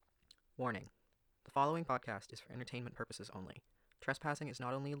Warning: the following podcast is for entertainment purposes only. Trespassing is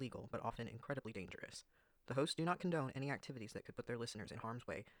not only illegal, but often incredibly dangerous. The hosts do not condone any activities that could put their listeners in harm's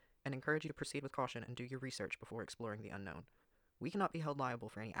way, and encourage you to proceed with caution and do your research before exploring the unknown. We cannot be held liable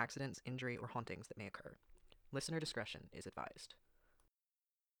for any accidents, injury, or hauntings that may occur. Listener discretion is advised.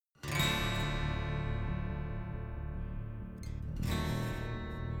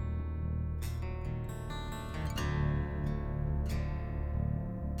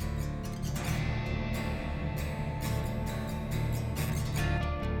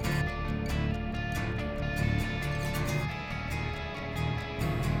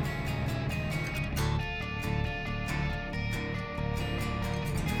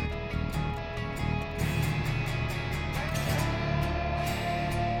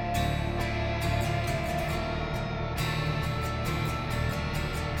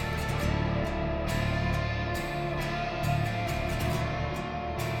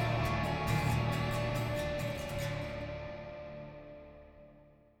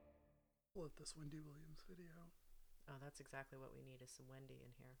 Love this Wendy Williams video. Oh, that's exactly what we need is some Wendy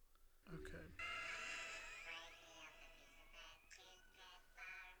in here. Okay.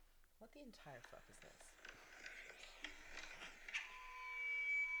 What the entire fuck is this?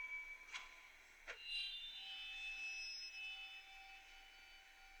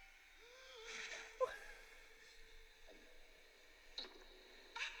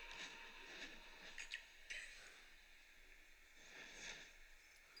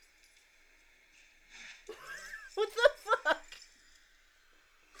 What the fuck?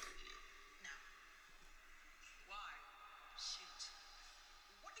 No. Why? Shoot.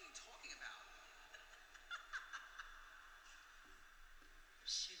 What are you talking about?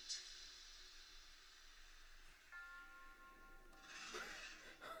 Shoot.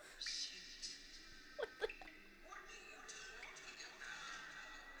 Shoot. What are you talking about?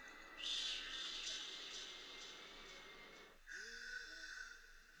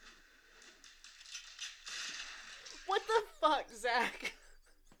 What the fuck, Zach?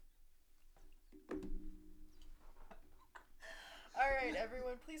 Alright,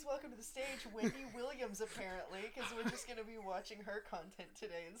 everyone, please welcome to the stage Wendy Williams, apparently, because we're just going to be watching her content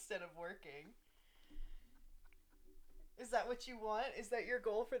today instead of working. Is that what you want? Is that your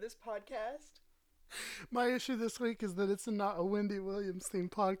goal for this podcast? My issue this week is that it's not a Wendy Williams themed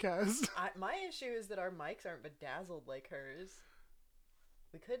podcast. My issue is that our mics aren't bedazzled like hers.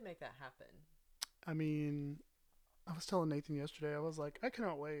 We could make that happen. I mean, I was telling Nathan yesterday, I was like, I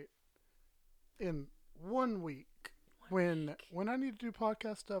cannot wait in 1 week when I need to do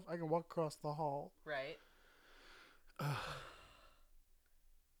podcast stuff, I can walk across the hall. Right?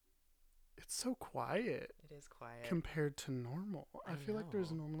 It's so quiet It is quiet. compared to normal. I feel like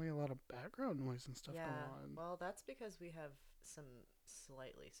there's know. normally a lot of background noise and stuff Yeah, going on. well, that's because we have some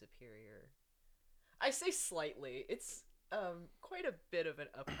slightly superior... I say slightly. It's quite a bit of an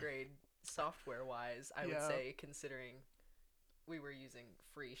upgrade software-wise, I would Yeah. say, considering we were using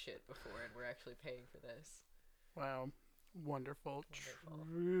free shit before and we're actually paying for this. Wow. Wonderful. Wonderful.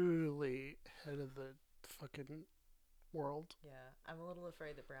 Truly head of the fucking world. Yeah, I'm a little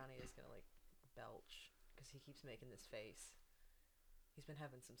afraid that Brownie is gonna, like, belch, because he keeps making this face. He's been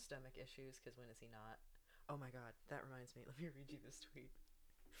having some stomach issues, because when is he not? Oh my god, that reminds me. Let me read you this tweet.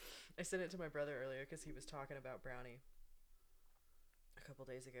 I sent it to my brother earlier, because he was talking about Brownie a couple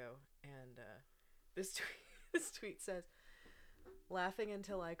days ago, and this tweet says, "Laughing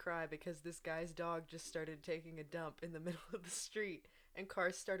until I cry because this guy's dog just started taking a dump in the middle of the street, and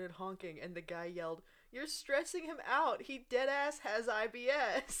cars started honking, and the guy yelled, 'You're stressing him out. He deadass has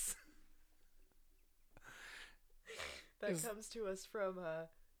IBS.'" That comes to us from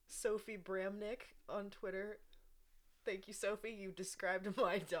Sophie Bramnick on Twitter. Thank you, Sophie. You described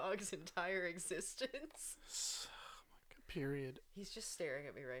my dog's entire existence. Oh my god, period. He's just staring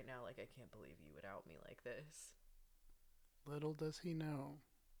at me right now like, I can't believe you would out me like this. Little does he know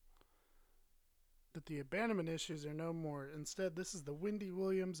that the abandonment issues are no more. Instead, this is the Wendy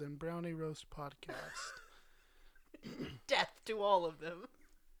Williams and Brownie Roast podcast. Death to all of them.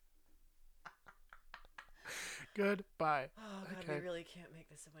 Goodbye. Oh, God, Okay. we really can't make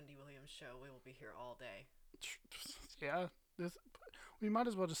this a Wendy Williams show. We will be here all day. Yeah, we might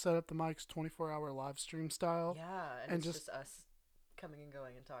as well just set up the mics 24-hour live stream style. Yeah, and, and it's just- just us coming and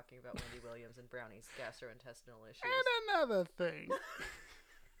going and talking about Wendy Williams and Brownie's gastrointestinal issues. And another thing.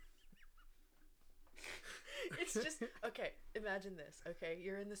 It's just, okay, imagine this, okay?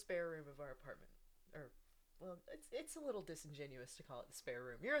 You're in the spare room of our apartment. Or, well, it's a little disingenuous to call it the spare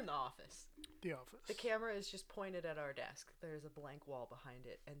room. You're in the office. The office. The camera is just pointed at our desk. There's a blank wall behind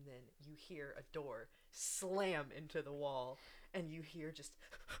it, and then you hear a door slam into the wall, and you hear just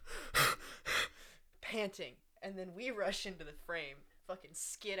panting, and then we rush into the frame, fucking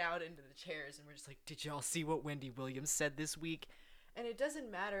skid out into the chairs, and we're just like, did y'all see what Wendy Williams said this week? And it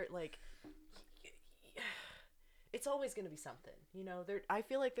doesn't matter, like, it's always going to be something, you know? I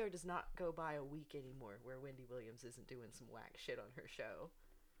feel like there does not go by a week anymore where Wendy Williams isn't doing some whack shit on her show.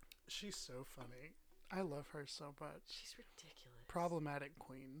 She's so funny. I love her so much. She's ridiculous. Problematic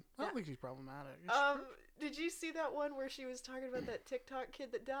queen. I don't think she's problematic. Did you see that one where she was talking about that TikTok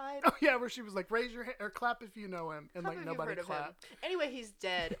kid that died? Oh yeah, where she was like, raise your hand or clap if you know him, and Clap like if you've nobody heard of him. clapped. Anyway, he's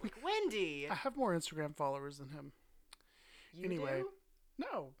dead. Like, Wendy. I have more Instagram followers than him. You Anyway, do?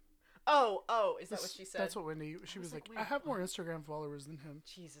 no. Oh, is that what she said? That's what Wendy. She was like, wait, I have more Instagram followers than him.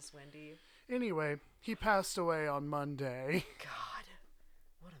 Jesus, Wendy. Anyway, he passed away on Monday. God,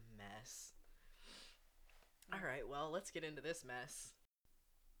 what a mess. All right, well, let's get into this mess.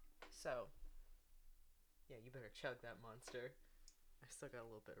 So, yeah, you better chug that monster. I still got a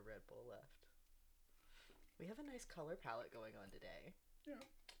little bit of Red Bull left. We have a nice color palette going on today. Yeah.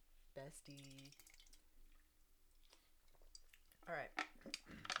 Bestie. All right.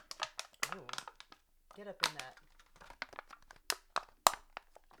 Ooh, get up in that.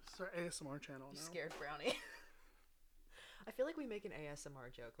 It's our ASMR channel You now. scared Brownie. I feel like we make an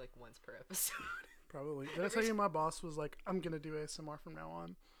ASMR joke like once per episode. Probably. Did I tell you my boss was like, I'm gonna do ASMR from now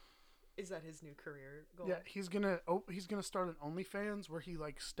on? Is that his new career goal? Yeah, he's gonna start an OnlyFans where he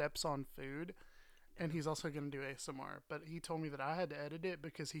like steps on food, and he's also gonna do ASMR. But he told me that I had to edit it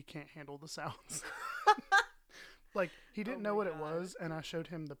because he can't handle the sounds. Like he didn't know what it was, and I showed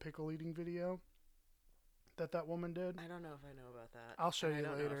him the pickle eating video that woman did. I don't know if I know about that. I'll show you I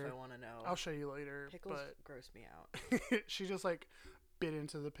don't later. know if I want to know. I'll show you later. Pickles But gross me out. she just like bit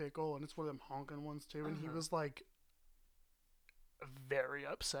into the pickle, and it's one of them honking ones too. And he was like very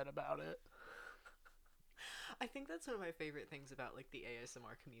upset about it. I think that's one of my favorite things about like the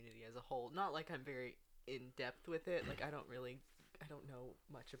ASMR community as a whole. Not like I'm very in depth with it. Like I don't know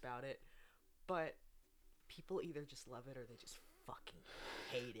much about it, but people either just love it or they just fucking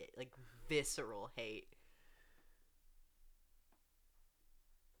hate it. Like visceral hate.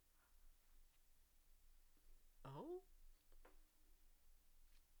 Oh?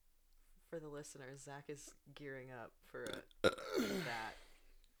 For the listeners, Zach is gearing up for that.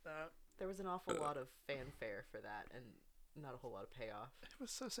 There was an awful lot of fanfare for that and not a whole lot of payoff. It was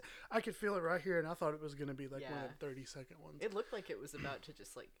so sad. I could feel it right here, and I thought it was going to be like one Yeah. of the 30-second ones. It looked like it was about to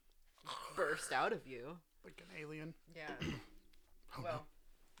just like burst out of you. Like an alien. Yeah. Oh, Well,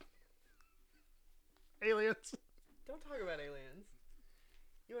 aliens. don't talk about aliens.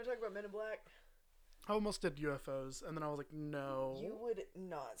 You want to talk about Men in Black? I almost did UFOs, and then I was like, no. You would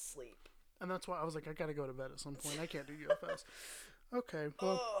not sleep. And that's why I was like, I gotta go to bed at some point. I can't do UFOs. Okay,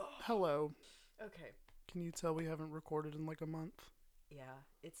 well, Ugh. hello. Okay. Can you tell we haven't recorded in like a month? Yeah,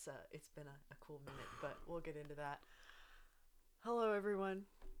 it's been a cool minute, but we'll get into that. Hello, everyone,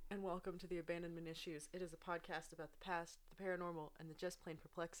 and welcome to the Abandonment Issues. It is a podcast about the past, the paranormal, and the just plain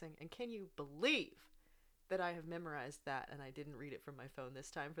perplexing. And can you believe that I have memorized that and I didn't read it from my phone this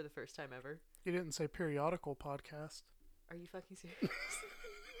time for the first time ever? You didn't say periodical podcast. Are you fucking serious?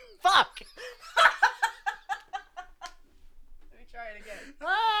 Fuck! Let me try it again.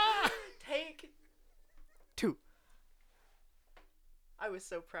 Ah! Take 2. I was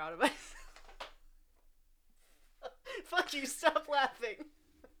so proud of myself. Fuck you, stop laughing.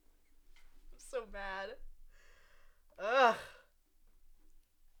 I'm so mad. Ugh.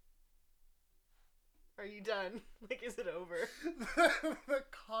 Are you done? Like, is it over? The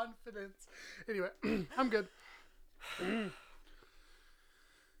confidence. Anyway, I'm good.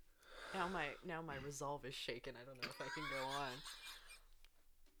 Now my resolve is shaken. I don't know if I can go on.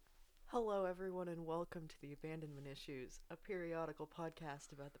 Hello, everyone, and welcome to the Abandonment Issues, a periodical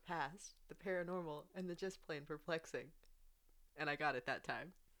podcast about the past, the paranormal, and the just plain perplexing. And I got it that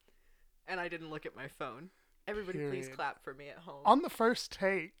time. And I didn't look at my phone. Everybody please Period. clap for me at home. On the first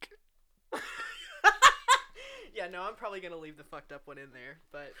take. Yeah, no, I'm probably going to leave the fucked up one in there,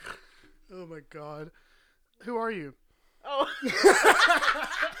 but... Oh my god. Who are you? Oh!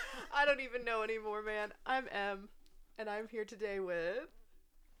 I don't even know anymore, man. I'm Em, and I'm here today with...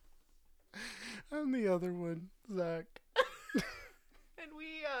 I'm the other one, Zach. And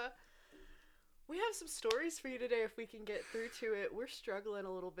we have some stories for you today if we can get through to it. We're struggling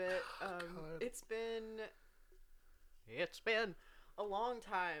a little bit. God. It's been a long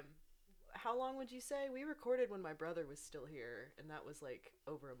time. How long would you say? We recorded when my brother was still here, and that was like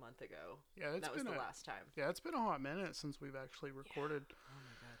over a month ago. Yeah, That was the last time. Yeah, it's been a hot minute since we've actually recorded. Oh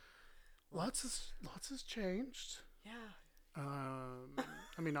my god. Lots has changed. Yeah.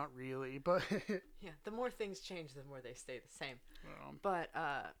 I mean, not really, but Yeah, the more things change, the more they stay the same. um, But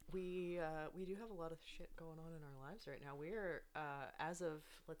we do have a lot of shit going on in our lives right now. We're as of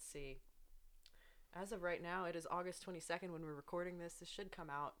let's see, as of right now, it is August 22nd when we're recording this. This should come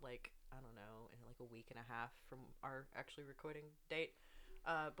out like I don't know in like a week and a half from our actually recording date.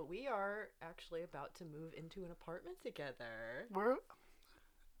 But we are actually about to move into an apartment together.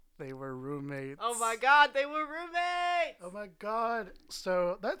 they were roommates. Oh my god, they were roommates! Oh my god.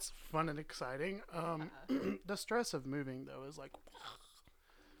 So that's fun and exciting. The stress of moving though is like,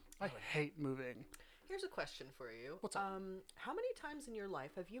 I hate moving. Here's a question for you. What's up? How many times in your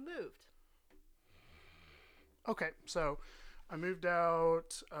life have you moved? Okay, so I moved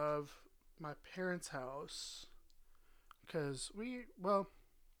out of my parents' house because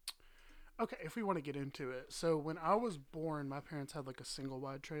okay, if we want to get into it. So when I was born, my parents had like a single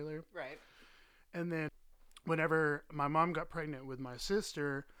wide trailer. Right. And then whenever my mom got pregnant with my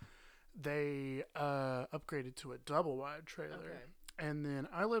sister, they upgraded to a double wide trailer. Okay. And then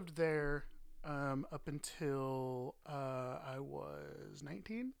I lived there up until I was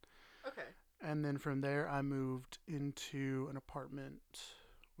 19. Okay. And then from there, I moved into an apartment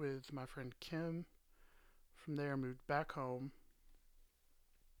with my friend Kim. From there, I moved back home.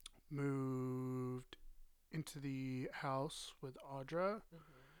 Moved into the house with Audra.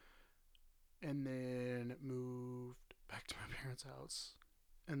 And then moved back to my parents' house.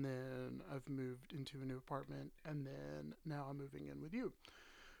 And then I've moved into a new apartment. And then now I'm moving in with you.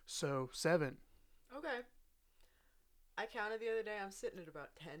 So 7. Okay. I counted the other day. I'm sitting at about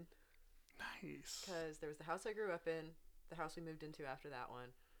 10. Nice. Because there was the house I grew up in, the house we moved into after that one,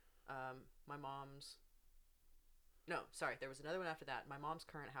 my mom's. No, sorry, there was another one after that. My mom's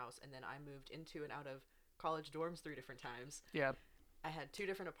current house, and then I moved into and out of college dorms 3 different times. Yeah. I had 2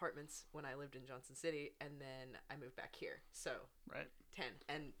 different apartments when I lived in Johnson City, and then I moved back here. So Right. 10,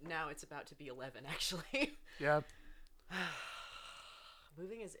 and now it's about to be 11 actually. Yeah.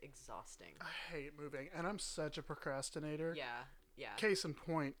 Moving is exhausting. I hate moving, and I'm such a procrastinator. Yeah, yeah. Case in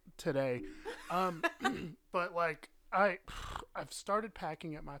point today. But like I've started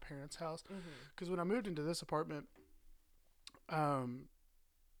packing at my parents' house because when I moved into this apartment,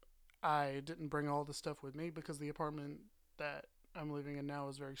 I didn't bring all the stuff with me because the apartment that I'm living in now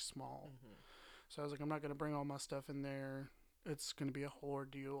is very small. So I was like, I'm not going to bring all my stuff in there. It's going to be a whole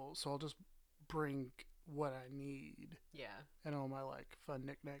ordeal. So I'll just bring what I need. Yeah. And all my like fun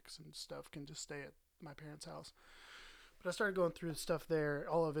knickknacks and stuff can just stay at my parents' house. But I started going through the stuff there.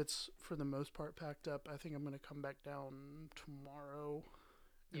 All of it's for the most part packed up. I think I'm going to come back down tomorrow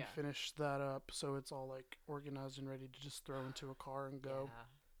and finish that up so it's all like organized and ready to just throw into a car and go.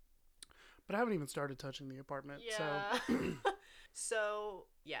 Yeah. But I haven't even started touching the apartment. Yeah. So,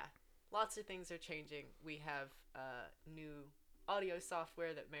 yeah. Lots of things are changing. We have new audio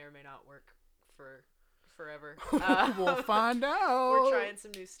software that may or may not work for forever. We'll find out. We're trying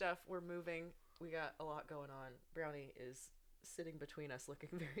some new stuff. We're moving. We got a lot going on. Brownie is sitting between us looking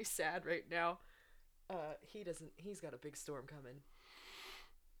very sad right now. He's got a big storm coming.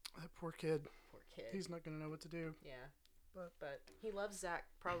 That poor kid. Poor kid. He's not going to know what to do. Yeah. But he loves Zach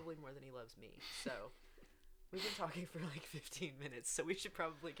probably more than he loves me. So we've been talking for like 15 minutes, so we should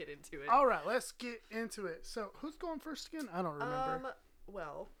probably get into it. All right, let's get into it. So who's going first again? I don't remember.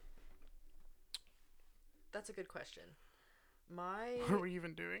 Well, that's a good question. What are we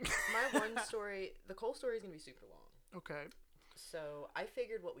even doing? My one story, the Cole story is going to be super long. Okay. So I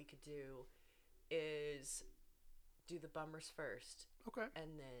figured what we could do is do the bummers first. Okay.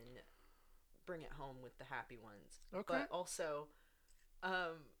 And then bring it home with the happy ones. Okay. But also,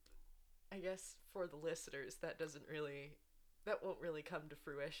 I guess for the listeners, that won't really come to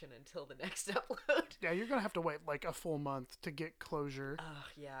fruition until the next upload. Yeah, you're gonna have to wait like a full month to get closure.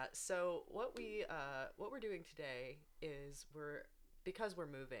 Yeah. So what we're doing today is because we're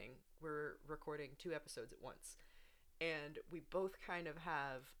moving, we're recording 2 episodes at once, and we both kind of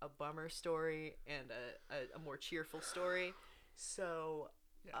have a bummer story and a more cheerful story. So,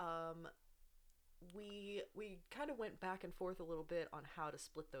 we kind of went back and forth a little bit on how to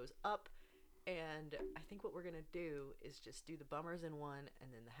split those up. And I think what we're going to do is just do the bummers in one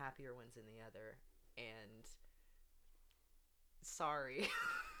and then the happier ones in the other. And sorry.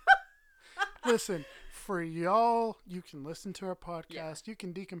 Listen, for y'all, you can listen to our podcast. Yeah. You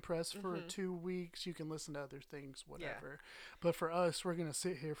can decompress for 2 weeks. You can listen to other things, whatever. But for us, we're going to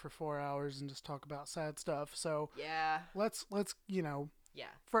sit here for 4 hours and just talk about sad stuff. So let's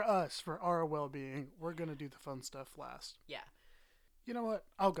for us, for our well-being, we're going to do the fun stuff last. Yeah. You know what?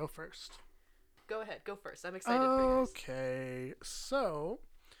 I'll go first. Go ahead. Go first. I'm excited for yours. Okay. So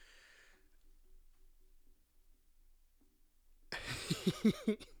Did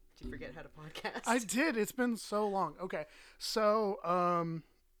you forget how to podcast? I did. It's been so long. Okay. So,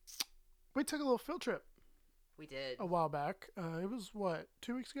 we took a little field trip We did. a while back. It was what,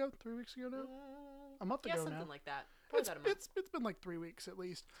 2 weeks ago? 3 weeks ago now? A month yeah, ago something now. like that. Probably about a month. It's been like 3 weeks at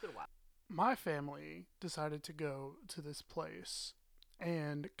least. It's been a while. My family decided to go to this place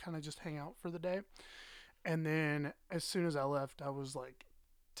and kind of just hang out for the day. And then as soon as I left, I was like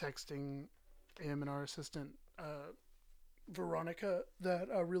texting him and our assistant, Veronica, that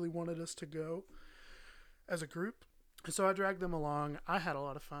really wanted us to go as a group. So I dragged them along. I had a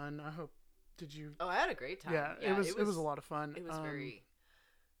lot of fun. I hope, did you? Oh, I had a great time. Yeah, it was a lot of fun. It was very.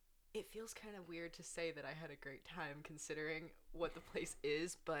 It feels kind of weird to say that I had a great time considering what the place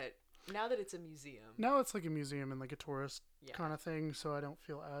is, but now that it's a museum. Now it's like a museum and like a tourist Yeah. kind of thing, so I don't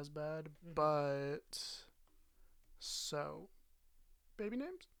feel as bad. Mhm. But so, baby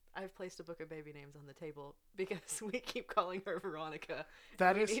names? I've placed a book of baby names on the table because we keep calling her Veronica.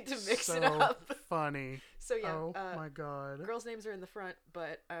 That We is need to mix so it up. funny. So yeah, Oh my god. girls' names are in the front,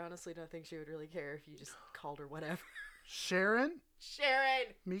 but I honestly don't think she would really care if you just called her whatever. Sharon,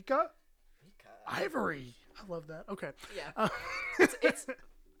 Sharon! Mika, Mika. Ivory. I love that. Okay. Yeah. It's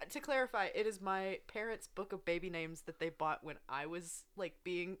to clarify, it is my parents' book of baby names that they bought when I was like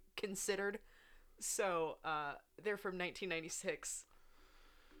being considered. So they're from 1996.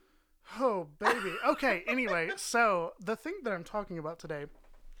 Oh, baby. Okay, anyway, so the thing that I'm talking about today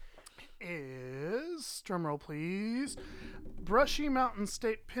is, drumroll please, Brushy Mountain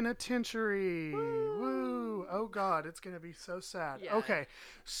State Penitentiary. Woo! Oh god, it's going to be so sad. Yeah. Okay,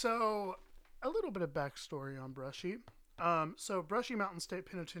 so a little bit of backstory on Brushy. So Brushy Mountain State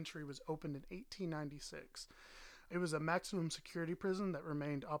Penitentiary was opened in 1896. It was a maximum security prison that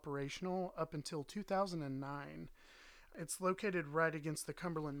remained operational up until 2009. It's located right against the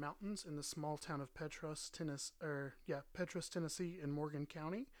Cumberland Mountains in the small town of Petros, Tennessee in Morgan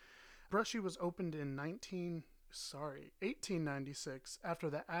County. Brushy was opened in 1896 after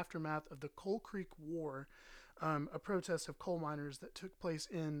the aftermath of the Coal Creek War, a protest of coal miners that took place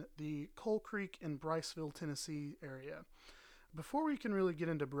in the Coal Creek and Bryceville, Tennessee area. Before we can really get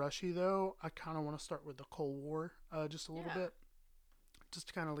into Brushy, though, I kind of want to start with the Coal War just a little bit, just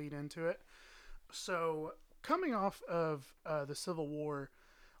to kind of lead into it. So, coming off of the Civil War,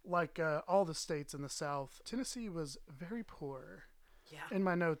 like all the states in the South, Tennessee was very poor. Yeah. In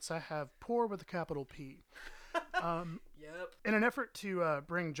my notes, I have poor with a capital P. Yep. In an effort to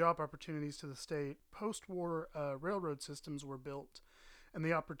bring job opportunities to the state, post-war railroad systems were built, and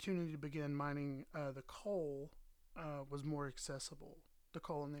the opportunity to begin mining the coal was more accessible, the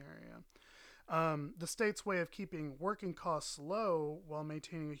coal in the area. The state's way of keeping working costs low while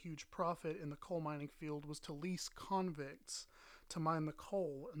maintaining a huge profit in the coal mining field was to lease convicts to mine the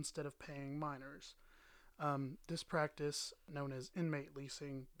coal instead of paying miners. This practice, known as inmate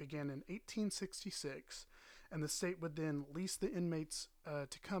leasing, began in 1866, and the state would then lease the inmates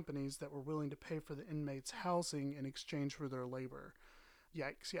to companies that were willing to pay for the inmates' housing in exchange for their labor.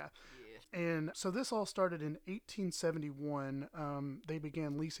 Yikes, yeah. And so this all started in 1871. They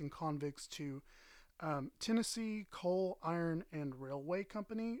began leasing convicts to Tennessee Coal, Iron, and Railway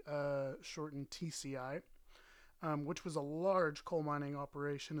Company, shortened TCI, which was a large coal mining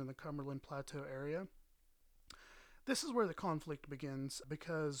operation in the Cumberland Plateau area. This is where the conflict begins,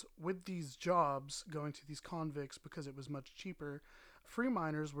 because with these jobs going to these convicts because it was much cheaper, free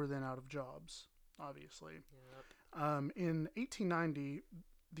miners were then out of jobs, obviously. Yep. In 1890,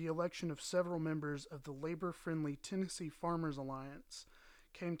 the election of several members of the labor-friendly Tennessee Farmers Alliance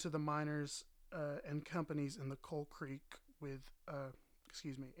came to the miners and companies in the Coal Creek with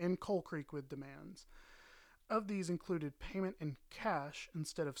demands. Of these included payment in cash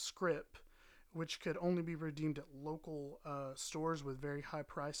instead of scrip, which could only be redeemed at local stores with very high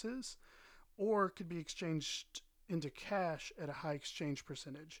prices, or could be exchanged into cash at a high exchange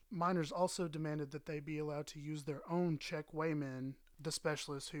percentage. Miners also demanded that they be allowed to use their own check weighman, the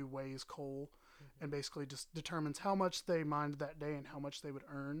specialist who weighs coal and basically just determines how much they mined that day and how much they would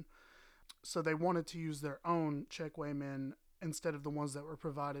earn. So they wanted to use their own check weighmen instead of the ones that were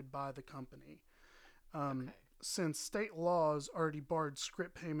provided by the company. Okay. Since state laws already barred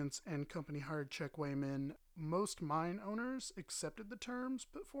scrip payments and company-hired check weighmen, most mine owners accepted the terms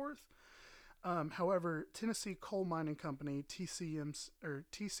put forth. However, Tennessee Coal Mining Company, TCMC,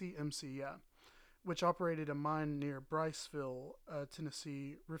 which operated a mine near Bryceville,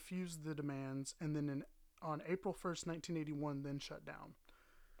 Tennessee, refused the demands, and then on April 1st, 1981, then shut down.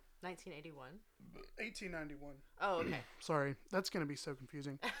 1981. 1891. Oh, okay. Sorry, that's going to be so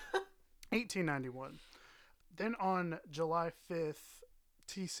confusing. 1891. Then on July 5th,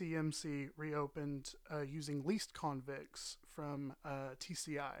 TCMC reopened using leased convicts from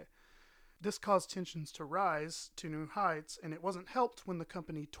TCI. This caused tensions to rise to new heights, and it wasn't helped when the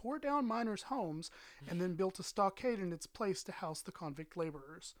company tore down miners' homes and then built a stockade in its place to house the convict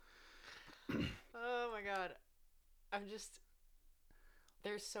laborers. Oh my god. I'm just.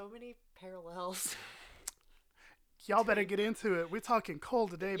 There's so many parallels. Y'all better get into it. We're talking coal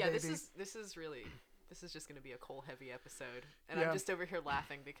today, Yeah, baby. this is really. This is just gonna be a coal heavy episode. And Yeah. I'm just over here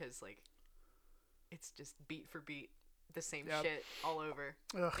laughing because, like, it's just beat for beat the same Yep. shit all over.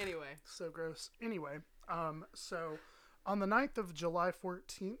 Ugh, Anyway. so gross. Anyway, so on the 9th of July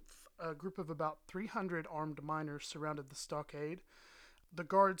 14th, a group of about 300 armed miners surrounded the stockade. The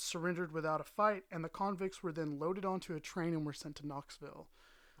guards surrendered without a fight, and the convicts were then loaded onto a train and were sent to Knoxville.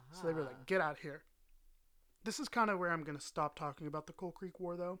 So they were like, get out here. This is kind of where I'm going to stop talking about the Coal Creek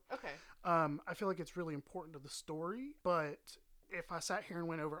War, though. Okay. I feel like it's really important to the story, but if I sat here and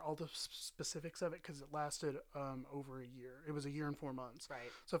went over all the specifics of it, because it lasted over a year. It was a year and 4 months. Right.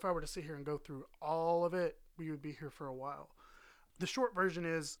 So if I were to sit here and go through all of it, we would be here for a while. The short version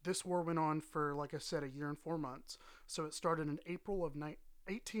is this war went on for, like I said, a year and 4 months. So it started in April of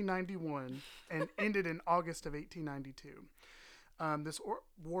 1891 and ended in August of 1892. This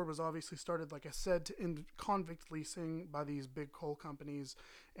war was obviously started, like I said, to end convict leasing by these big coal companies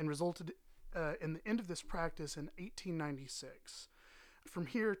and resulted in the end of this practice in 1896. From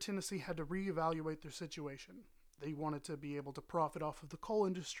here, Tennessee had to reevaluate their situation. They wanted to be able to profit off of the coal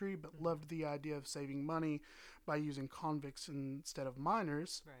industry, but loved the idea of saving money by using convicts instead of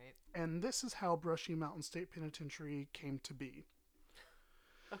miners. Right. And this is how Brushy Mountain State Penitentiary came to be.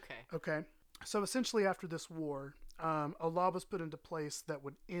 Okay. Okay. So essentially after this war, a law was put into place that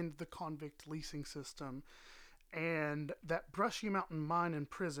would end the convict leasing system, and that Brushy Mountain Mine and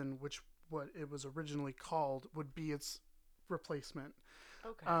Prison, which what it was originally called, would be its replacement.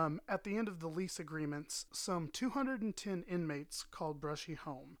 Okay. At the end of the lease agreements, some 210 inmates called Brushy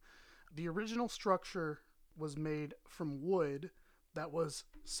home. The original structure was made from wood that was,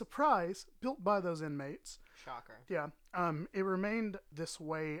 surprise, built by those inmates. Shocker. Yeah. It remained this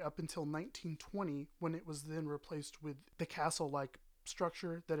way up until 1920, when it was then replaced with the castle-like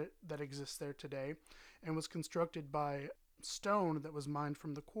structure that exists there today, and was constructed by stone that was mined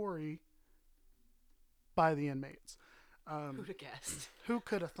from the quarry by the inmates. Who'd have guessed? Who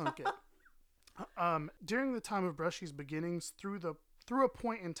could have thunk it? During the time of Brushy's beginnings, through a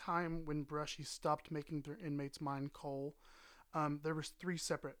point in time when Brushy stopped making their inmates mine coal, there was 3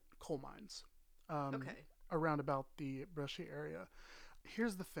 separate coal mines. Okay. Around about the Brushy area.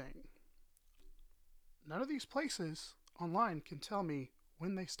 Here's the thing. None of these places online can tell me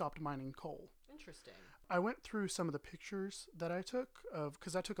when they stopped mining coal. Interesting. I went through some of the pictures that I took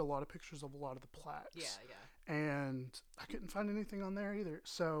because I took a lot of pictures of a lot of the plaques. Yeah. And I couldn't find anything on there either.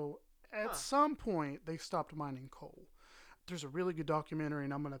 So at Huh. some point they stopped mining coal. There's a really good documentary,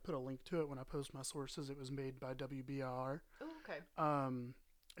 and I'm going to put a link to it when I post my sources. It was made by WBR. Oh, okay.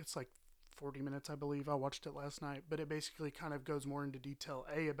 It's like 40 minutes, I believe. I watched it last night, but it basically kind of goes more into detail,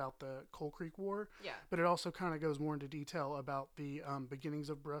 about the Coal Creek War, Yeah. but it also kind of goes more into detail about the beginnings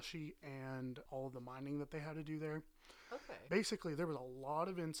of Brushy and all of the mining that they had to do there. Okay. Basically, there was a lot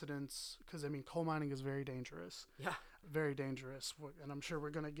of incidents, because, I mean, coal mining is very dangerous. Yeah. Very dangerous, and I'm sure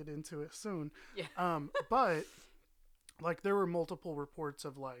we're going to get into it soon. Yeah. But like, there were multiple reports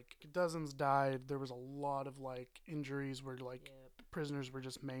of, like, dozens died. There was a lot of, like, injuries where, like, Yep. prisoners were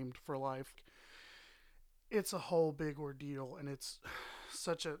just maimed for life. It's a whole big ordeal, and it's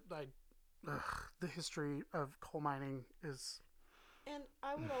such a, the history of coal mining is... And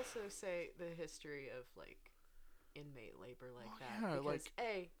I would also say the history of, like, inmate labor like Oh, that. yeah, Because, like-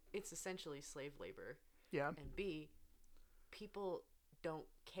 A, it's essentially slave labor. Yeah. And B, people don't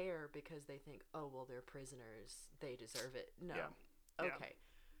care because they think, oh, well, they're prisoners. They deserve it. No. Yeah. Yeah. Okay.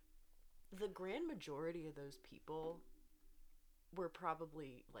 The grand majority of those people were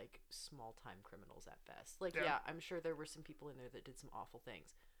probably, like, small-time criminals at best. Like, Yeah. yeah, I'm sure there were some people in there that did some awful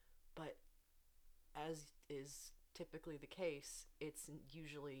things. But as is typically the case, it's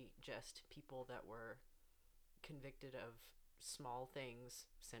usually just people that were convicted of small things,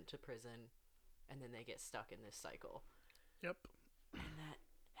 sent to prison, and then they get stuck in this cycle. Yep. And that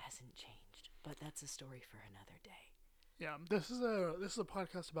hasn't changed. But that's a story for another day. Yeah. This is a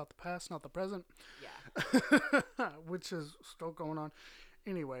podcast about the past, not the present. Yeah. Which is still going on.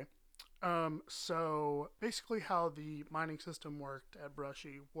 Anyway, so basically how the mining system worked at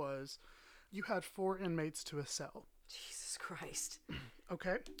Brushy was you had 4 inmates to a cell. Jesus Christ.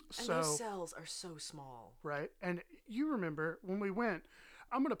 Okay? And So, those cells are so small. right? And you remember when we went,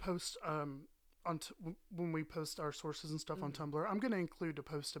 I'm going to post when we post our sources and stuff on Tumblr, I'm going to include a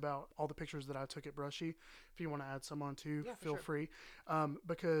post about all the pictures that I took at Brushy. If you want to add some on too, Yeah, for feel sure. free.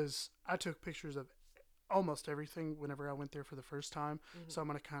 Because I took pictures of almost everything whenever I went there for the first time. So I'm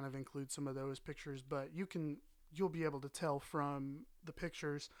going to kind of include some of those pictures, but you'll be able to tell from the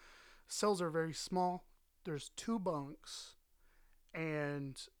pictures. Cells are very small. There's 2 bunks,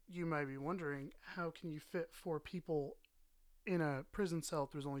 and you might be wondering, how can you fit 4 people in a prison cell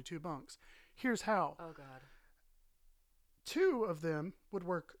if there's only 2 bunks? Here's how. Oh God. 2 of them would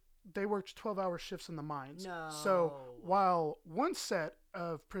work. They worked 12-hour shifts in the mines. No. So while one set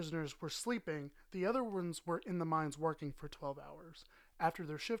of prisoners were sleeping, the other ones were in the mines working for 12 hours. After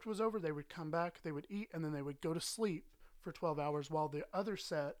their shift was over, they would come back, they would eat, and then they would go to sleep for 12 hours while the other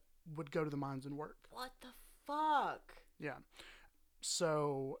set would go to the mines and work. What the fuck? Yeah.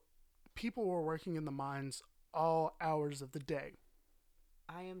 So people were working in the mines all hours of the day.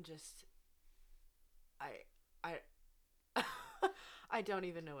 I am just. I. I don't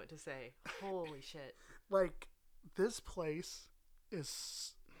even know what to say. Holy shit. Like, this place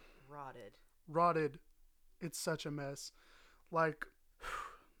is Rotted. rotted. It's such a mess. Like,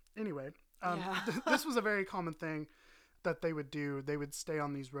 anyway, Yeah. this was a very common thing that they would do. They would stay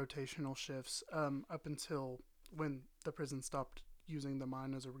on these rotational shifts up until when the prison stopped using the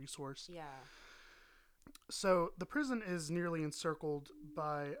mine as a resource. Yeah. So the prison is nearly encircled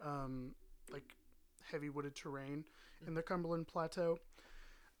by like heavy wooded terrain in the Cumberland Plateau.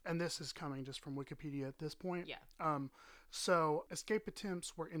 And this is coming just from Wikipedia at this point. Yeah. So escape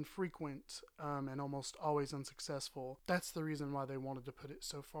attempts were infrequent and almost always unsuccessful. That's the reason why they wanted to put it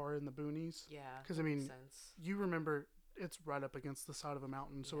so far in the boonies. Yeah. Because, that I mean, makes sense. you remember it's right up against the side of a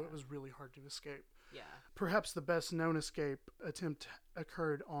mountain, so Yeah. it was really hard to escape. Yeah. Perhaps the best known escape attempt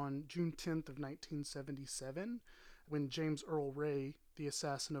occurred on June 10th of 1977 when James Earl Ray, the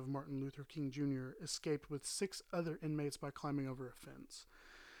assassin of Martin Luther King Jr., escaped with 6 other inmates by climbing over a fence.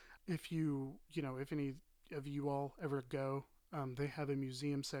 If if any of you all ever go, they have a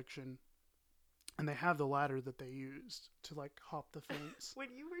museum section, and they have the ladder that they used to like hop the fence.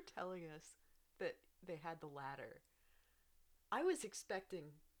 When you were telling us that they had the ladder, I was expecting,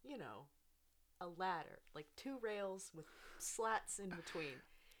 a ladder, like 2 rails with slats in between.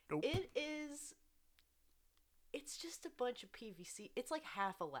 Nope. It's just a bunch of PVC. It's like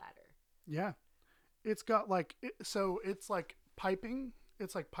half a ladder. Yeah, it's got like it's like piping.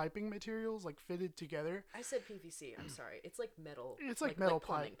 It's like piping materials like fitted together. I said PVC. I'm sorry. It's like metal. It's like metal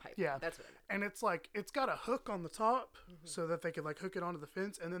plumbing pipe. pipe. Yeah, That's what I meant. and it's like it's got a hook on the top so that they could like hook it onto the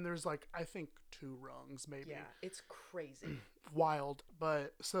fence, and then there's like I think 2 rungs maybe. Yeah, it's crazy. Wild.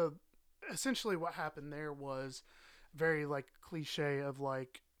 But so essentially what happened there was very like cliche of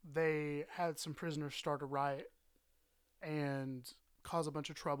like they had some prisoners start a riot and cause a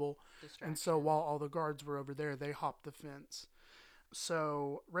bunch of trouble, and so Distraction. while all the guards were over there, they hopped the fence.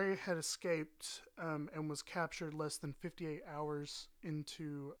 So Ray had escaped and was captured less than 58 hours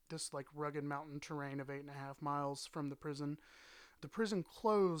into this like rugged mountain terrain of 8.5 miles from the prison. The prison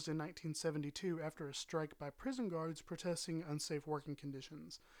closed in 1972 after a strike by prison guards protesting unsafe working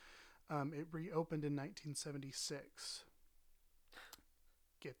conditions. It reopened in 1976.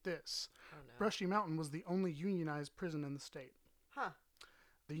 Get this. Oh no. Brushy Mountain was the only unionized prison in the state. Huh.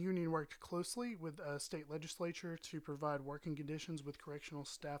 The union worked closely with the state legislature to provide working conditions with correctional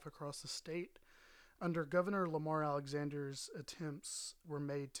staff across the state. Under Governor Lamar Alexander's attempts were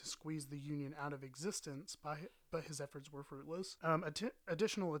made to squeeze the union out of existence, but his efforts were fruitless.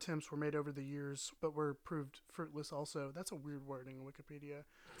 Additional attempts were made over the years, but were proved fruitless also. That's a weird wording in Wikipedia.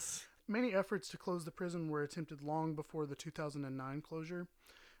 Many efforts to close the prison were attempted long before the 2009 closure.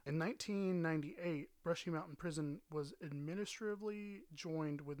 In 1998, Brushy Mountain Prison was administratively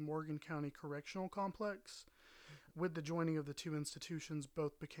joined with Morgan County Correctional Complex. With the joining of the 2 institutions,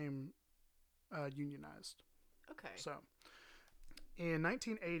 both became unionized. Okay. So, in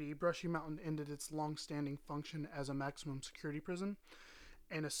 1980, Brushy Mountain ended its long-standing function as a maximum security prison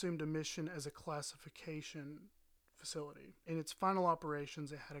and assumed a mission as a classification facility. In its final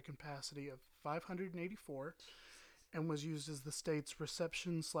operations, it had a capacity of 584 and was used as the state's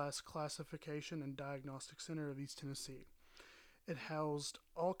reception/classification and diagnostic center of East Tennessee. It housed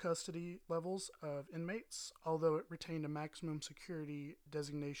all custody levels of inmates, although it retained a maximum security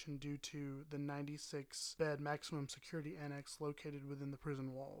designation due to the 96-bed maximum security annex located within the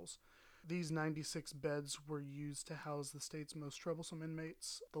prison walls. These 96 beds were used to house the state's most troublesome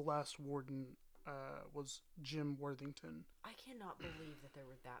inmates. The last warden was Jim Worthington. I cannot believe that there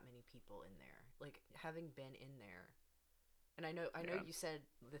were that many people in there. Like, having been in there. And I know Yeah. you said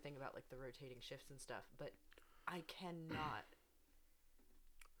the thing about like the rotating shifts and stuff, but I cannot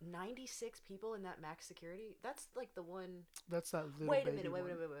 96 people in that max security? That's like the one. That's that little Wait a baby minute. Wait,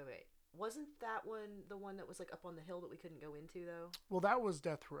 one. wait, wait, wait, wait. Wasn't that one the one that was like up on the hill that we couldn't go into though? Well, that was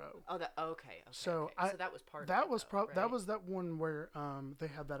Death Row. Oh, that okay. So Okay. So that was part that of it, was though, that right? was that one where they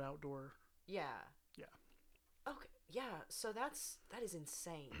had that outdoor. Yeah. Yeah. Okay. Yeah. So that is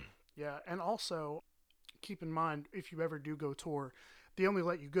insane. Yeah, and also keep in mind if you ever do go tour, they only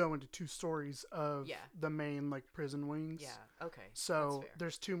let you go into 2 stories of Yeah. the main like prison wings. Yeah. Okay. So that's fair.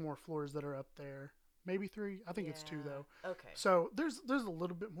 there's 2 more floors that are up there. Maybe 3. I think it's 2 Yeah, though. Okay. So there's a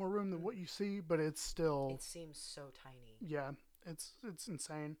little bit more room than what you see, but it's still It seems so tiny. yeah, it's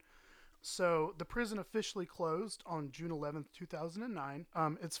insane. So the prison officially closed on June 11th, 2009.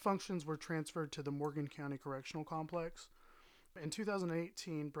 Its functions were transferred to the Morgan County Correctional Complex. In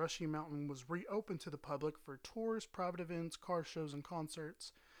 2018, Brushy Mountain was reopened to the public for tours, private events, car shows, and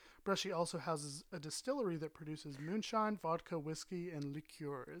concerts. Brushy also houses a distillery that produces moonshine, vodka, whiskey, and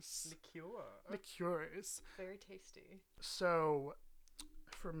liqueurs. Liqueurs. Very tasty. So,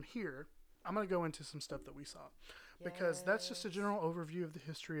 from here, I'm going to go into some stuff that we saw. Because that's just a Yes. general overview of the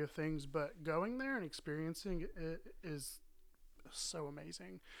history of things, but going there and experiencing it is so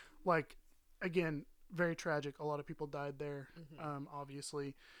amazing. Like, again, very tragic. A lot of people died there,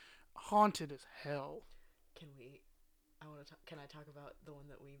 obviously. Haunted as hell. Can we? Can I talk about the one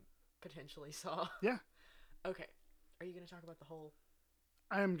that we potentially saw? Yeah. Okay. Are you going to talk about the whole?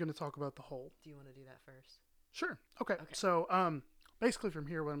 I am going to talk about the whole. Do you want to do that first? Sure. Okay. Okay. So, basically from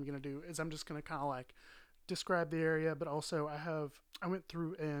here, what I'm going to do is I'm just going to kind of like describe the area, but also I went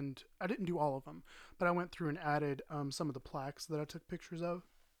through and I didn't do all of them, but I went through and added some of the plaques that I took pictures of.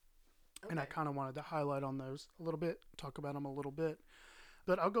 Okay. And I kind of wanted to highlight on those a little bit, talk about them a little bit.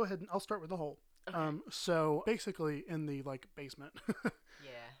 But I'll go ahead and I'll start with the hole. Okay. So basically in the like basement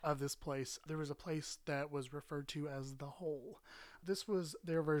Yeah. of this place, there was a place that was referred to as the hole. This was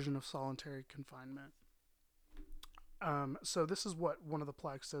their version of solitary confinement. So this is what one of the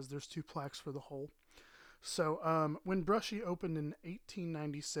plaques says. There's 2 plaques for the hole. So when Brushy opened in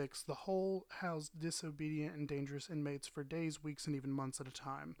 1896, the hole housed disobedient and dangerous inmates for days, weeks, and even months at a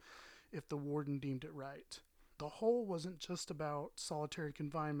time, if the warden deemed it right. The hole wasn't just about solitary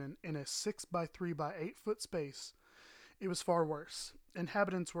confinement in a 6 by 3 by 8 foot space. It was far worse.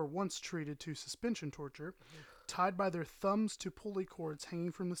 Inhabitants were once treated to suspension torture, tied by their thumbs to pulley cords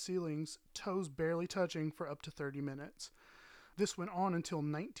hanging from the ceilings, toes barely touching for up to 30 minutes. This went on until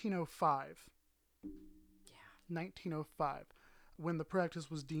 1905. Yeah. 1905, when the practice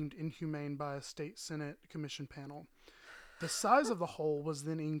was deemed inhumane by a state Senate commission panel. The size of the hole was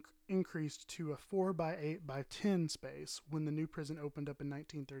then increased to a 4 by 8 by 10 space when the new prison opened up in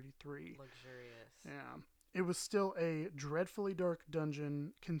 1933. Luxurious. Yeah. It was still a dreadfully dark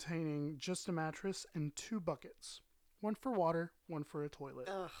dungeon containing just a mattress and 2 buckets. One for water, one for a toilet.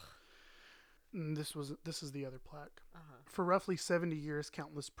 Ugh. And this is the other plaque. Uh-huh. For roughly 70 years,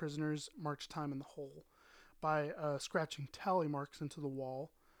 countless prisoners marched time in the hole by scratching tally marks into the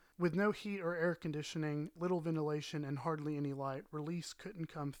wall. With no heat or air conditioning, little ventilation, and hardly any light, release couldn't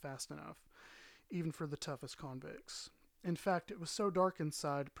come fast enough, even for the toughest convicts. In fact, it was so dark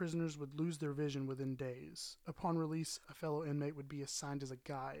inside, prisoners would lose their vision within days. Upon release, a fellow inmate would be assigned as a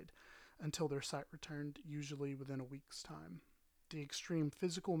guide until their sight returned, usually within a week's time. The extreme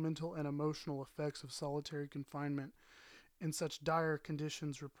physical, mental, and emotional effects of solitary confinement in such dire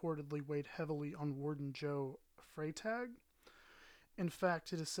conditions reportedly weighed heavily on Warden Joe Freytag. In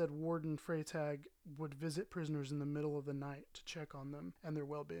fact, it is said Warden Freytag would visit prisoners in the middle of the night to check on them and their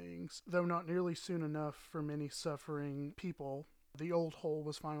well-beings. Though not nearly soon enough for many suffering people, the old hole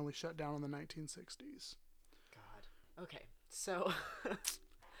was finally shut down in the 1960s. God. Okay. So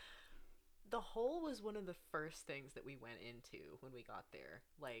the hole was one of the first things that we went into when we got there.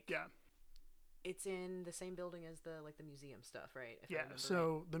 Like, Yeah. it's in the same building as the museum stuff, right? If I Yeah, remember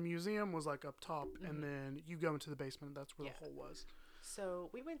so right. the museum was like up top, Mhm. and then you go into the basement, that's where Yeah. the hole was. So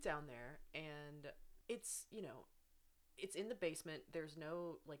we went down there, and it's, it's in the basement. There's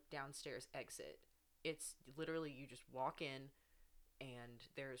no like downstairs exit. It's literally you just walk in, and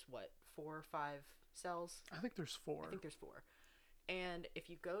there's what, 4 or 5 cells? I think there's 4. I think there's 4. And if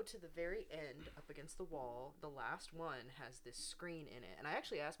you go to the very end, up against the wall, the last one has this screen in it. And I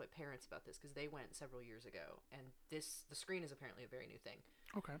actually asked my parents about this because they went several years ago, and the screen is apparently a very new thing.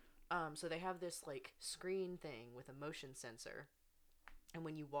 Okay. So they have this like screen thing with a motion sensor, and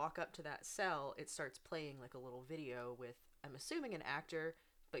when you walk up to that cell, it starts playing like a little video with, I'm assuming, an actor.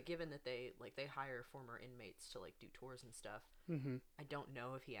 But given that they hire former inmates to like do tours and stuff, Mm-hmm. I don't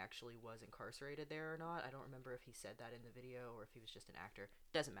know if he actually was incarcerated there or not. I don't remember if he said that in the video or if he was just an actor.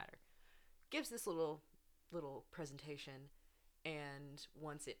 Doesn't matter. Gives this little presentation, and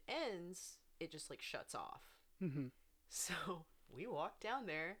once it ends, it just like shuts off. Mm-hmm. So we walked down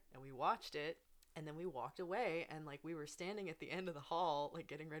there and we watched it, and then we walked away, and like we were standing at the end of the hall, like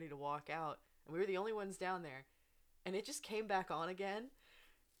getting ready to walk out, and we were the only ones down there, and it just came back on again,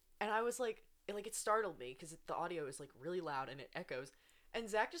 and I was like, it startled me because the audio is like really loud and it echoes, and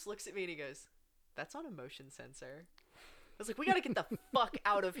Zach just looks at me and he goes, "That's on a motion sensor." I was like, "We gotta get the fuck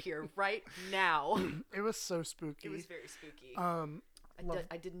out of here right now." It was so spooky. It was very spooky.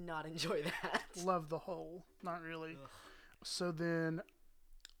 I did not enjoy that. Love the hole. Not really. Ugh. So then,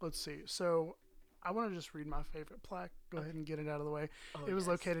 let's see. So I want to just read my favorite plaque. Go ahead and get it out of the way. Oh, It was yes.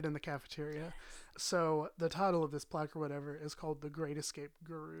 located in the cafeteria. So the title of this plaque or whatever is called The Great Escape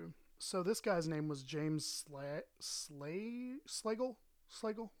Guru. So this guy's name was James Slagle?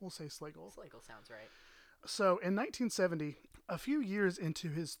 We'll say Slagle. Slagle sounds right. So in 1970, a few years into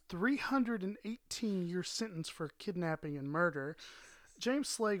his 318-year sentence for kidnapping and murder,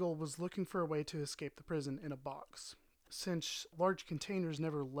 James Slagle was looking for a way to escape the prison in a box. Since large containers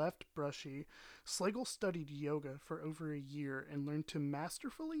never left Brushy, Slagle studied yoga for over a year and learned to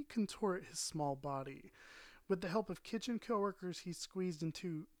masterfully contort his small body. With the help of kitchen coworkers, he squeezed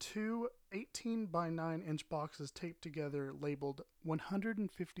into two 18 by 9 inch boxes taped together labeled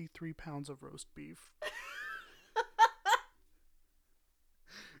 153 pounds of roast beef.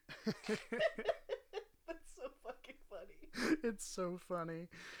 That's so fucking funny. It's so funny.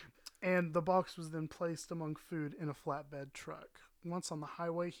 And the box was then placed among food in a flatbed truck. Once on the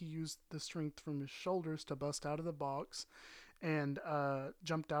highway, he used the strength from his shoulders to bust out of the box and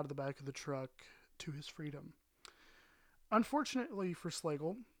jumped out of the back of the truck to his freedom. Unfortunately for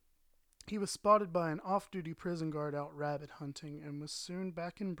Slagle, he was spotted by an off-duty prison guard out rabbit hunting and was soon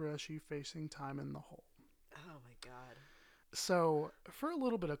back in Brushy facing time in the hole. Oh my god. So, for a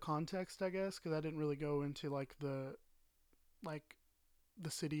little bit of context, I guess, because I didn't really go into the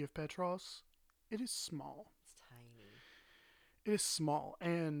city of Petros, it is small. It's tiny. It is small,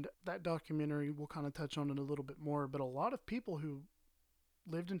 and that documentary will kind of touch on it a little bit more, but a lot of people who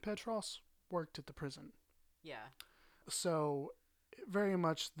lived in Petros worked at the prison. Yeah. So, very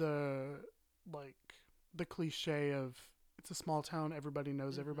much the cliche of it's a small town, everybody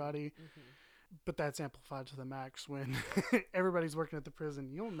knows everybody, Mm-hmm. but that's amplified to the max when everybody's working at the prison.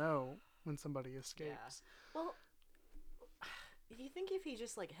 You'll know when somebody escapes. Well, you think if he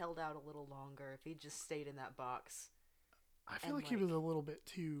just like held out a little longer, if he just stayed in that box? I feel And, like he was a little bit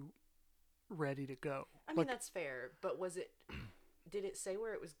too ready to go. I mean, that's fair, but was it? Did it say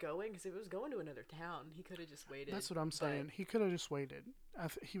where it was going? Because if it was going to another town, he could have just waited. That's what I'm saying. He could have just waited.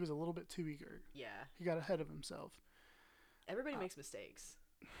 He was a little bit too eager. Yeah. He got ahead of himself. Everybody makes mistakes.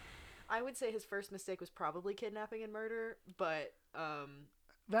 I would say his first mistake was probably kidnapping and murder, but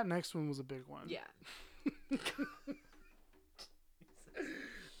That next one was a big one. yeah.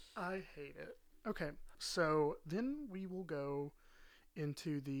 I hate it. Okay, so then we will go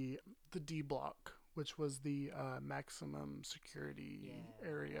into the D block, which was the maximum security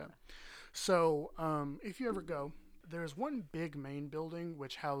area. So if you ever go, there's one big main building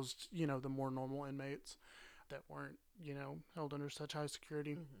which housed, the more normal inmates that weren't, held under such high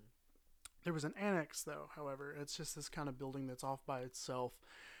security. Mm-hmm. There was an annex, though, however. It's just this kind of building that's off by itself.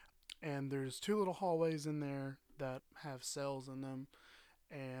 And there's two little hallways in there that have cells in them.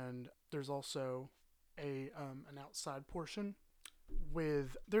 And there's also an outside portion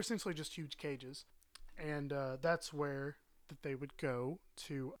they're essentially just huge cages. And that's where that they would go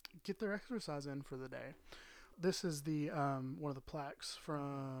to get their exercise in for the day. This is the one of the plaques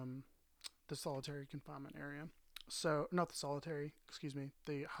from the solitary confinement area. So, not the solitary, excuse me,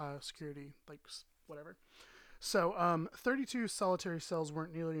 the high security, whatever. So, 32 solitary cells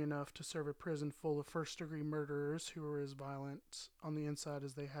weren't nearly enough to serve a prison full of first-degree murderers who were as violent on the inside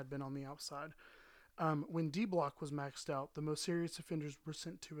as they had been on the outside. When D Block was maxed out, the most serious offenders were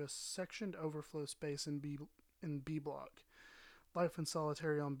sent to a sectioned overflow space in B Block. Life in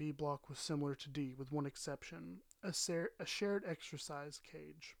solitary on B Block was similar to D, with one exception, a shared exercise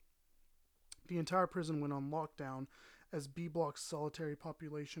cage. The entire prison went on lockdown as B Block's solitary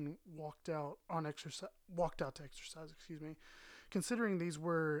population walked out to exercise. Considering these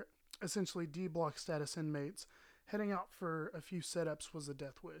were essentially D Block status inmates, heading out for a few setups was a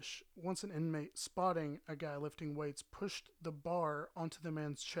death wish. Once an inmate spotting a guy lifting weights pushed the bar onto the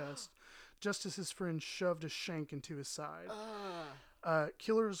man's chest, just as his friend shoved a shank into his side.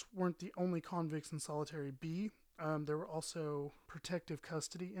 Killers weren't the only convicts in solitary B. There were also protective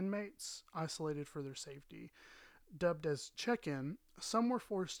custody inmates, isolated for their safety. Dubbed as check-in, some were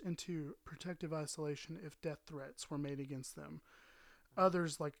forced into protective isolation if death threats were made against them.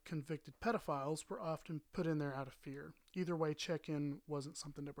 Others, like convicted pedophiles, were often put in there out of fear. Either way, check-in wasn't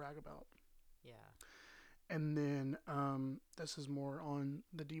something to brag about. Yeah. And then this is more on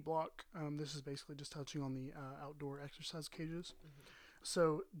the D block. This is basically just touching on the outdoor exercise cages. Mm-hmm.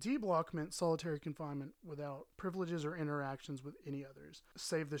 So D block meant solitary confinement without privileges or interactions with any others,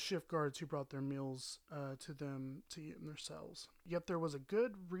 save the shift guards who brought their meals to them to eat in their cells. Yet there was a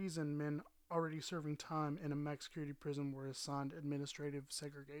good reason men already serving time in a max security prison were assigned administrative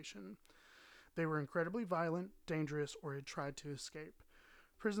segregation. They were incredibly violent, dangerous, or had tried to escape.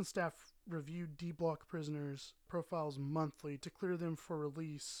 Prison staff reviewed D-block prisoners' profiles monthly to clear them for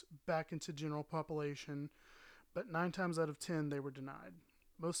release back into general population, but 9 times out of 10 they were denied.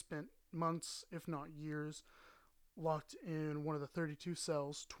 Most spent months, if not years, locked in one of the 32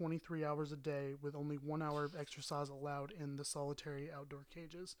 cells, 23 hours a day, with only 1 hour of exercise allowed in the solitary outdoor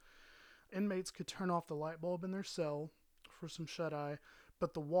cages. Inmates could turn off the light bulb in their cell for some shut-eye,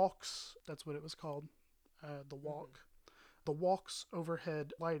 but the walks, that's what it was called, the walk, the walks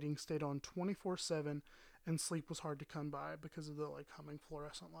overhead lighting stayed on 24/7, and sleep was hard to come by because of the humming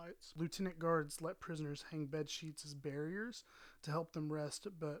fluorescent lights. Lieutenant guards let prisoners hang bed sheets as barriers to help them rest,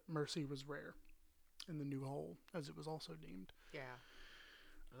 but mercy was rare in the new hole, as it was also deemed. Yeah.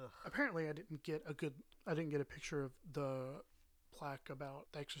 Ugh. Apparently, I didn't get a picture of the plaque about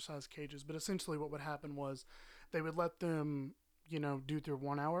the exercise cages, but essentially what would happen was they would let them do their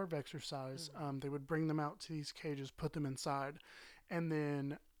 1 hour of exercise. They would bring them out to these cages, put them inside, and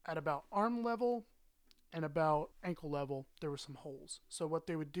then at about arm level and about ankle level, there were some holes. So what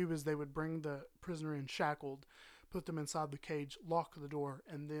they would do is they would bring the prisoner in shackled, put them inside the cage, lock the door,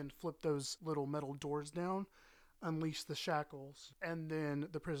 and then flip those little metal doors down, unleash the shackles, and then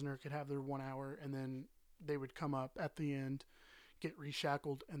the prisoner could have their 1 hour, and then they would come up at the end, get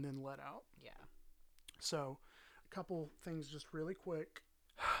reshackled, and then let out. Yeah. So couple things just really quick.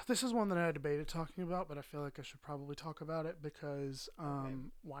 This is one that I debated talking about, but I feel like I should probably talk about it because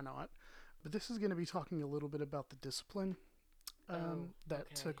why not? But this is going to be talking a little bit about the discipline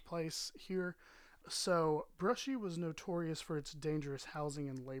that took place here. So Brushy was notorious for its dangerous housing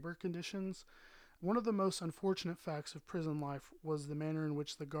and labor conditions. One of the most unfortunate facts of prison life was the manner in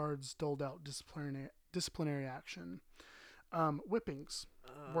which the guards doled out disciplinary action. Whippings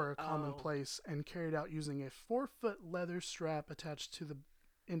were commonplace and carried out using a 4-foot leather strap attached to the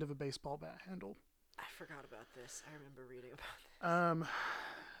end of a baseball bat handle. I forgot about this. I remember reading about this.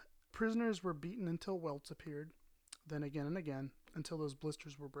 Prisoners were beaten until welts appeared, then again and again, until those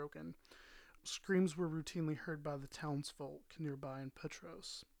blisters were broken. Screams were routinely heard by the townsfolk nearby in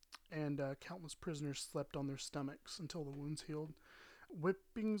Petros, and countless prisoners slept on their stomachs until the wounds healed.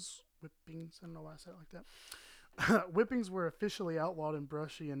 Whippings, I don't know why I said it like that. Whippings were officially outlawed in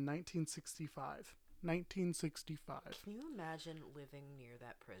Brushy in 1965. 1965. Can you imagine living near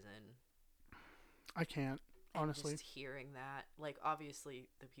that prison? I can't, honestly. And just hearing that. Obviously,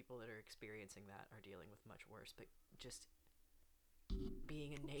 the people that are experiencing that are dealing with much worse, but just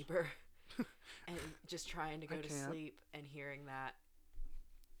being a neighbor and just trying to go to sleep and hearing that.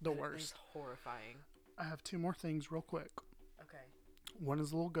 The worst. Is horrifying. I have 2 more things real quick. Okay. One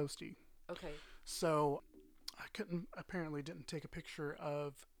is a little ghosty. Okay. So I apparently didn't take a picture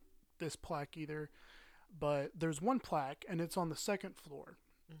of this plaque either, but there's one plaque and it's on the 2nd floor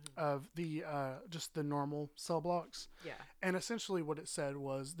of the just the normal cell blocks. Yeah. And essentially what it said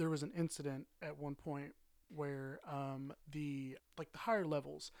was there was an incident at one point where the higher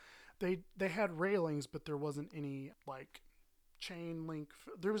levels, they had railings, but there wasn't any chain link.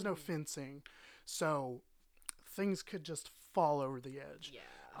 There was no fencing, so things could just fall over the edge.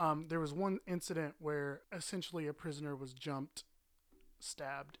 Yeah. There was one incident where essentially a prisoner was jumped,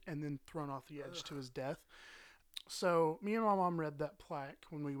 stabbed, and then thrown off the edge to his death. So me and my mom read that plaque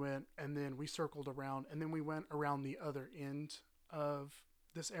when we went, and then we circled around, and then we went around the other end of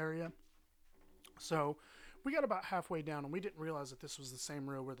this area. So we got about halfway down, and we didn't realize that this was the same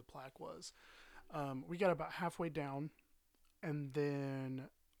row where the plaque was. We got about halfway down, and then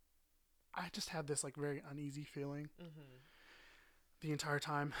I just had this very uneasy feeling the entire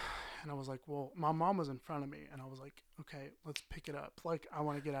time. And I was like, well, my mom was in front of me, and I was like, okay, let's pick it up. I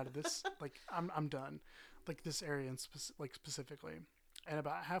want to get out of this. I'm done. This area specifically. And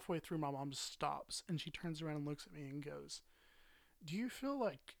about halfway through, my mom just stops, and she turns around and looks at me and goes, do you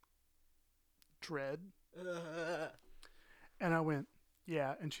feel dread? And I went,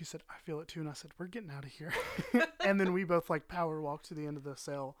 yeah. And she said, I feel it too. And I said, we're getting out of here. And then we both power walked to the end of the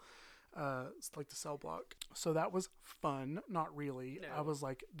cell, the cell block. So that was fun. Not really. No. I was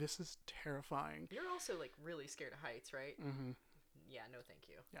like, this is terrifying. You're also really scared of heights, right? Mm-hmm. Yeah, no thank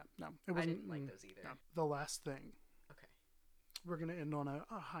you. Yeah, no. It wasn't, I didn't like those either. No. The last thing. Okay. We're going to end on a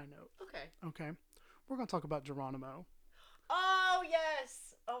high note. Okay. Okay. We're going to talk about Geronimo. Oh,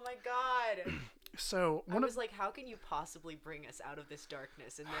 yes. Oh, my God. So, I was like, how can you possibly bring us out of this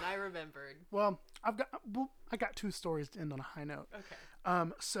darkness? And then I remembered. well, I got two stories to end on a high note.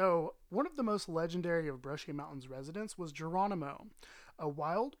 Okay. So one of the most legendary of Brushy Mountain's residents was Geronimo, a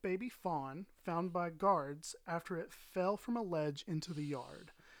wild baby fawn found by guards after it fell from a ledge into the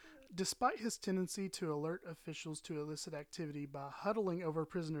yard. Despite his tendency to alert officials to illicit activity by huddling over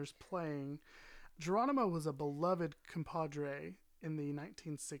prisoners playing, Geronimo was a beloved compadre in the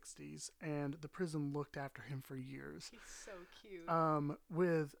 1960s, and the prison looked after him for years. He's so cute.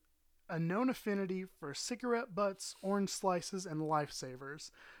 With a known affinity for cigarette butts, orange slices, and lifesavers,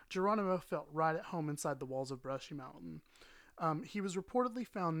 Geronimo felt right at home inside the walls of Brushy Mountain. He was reportedly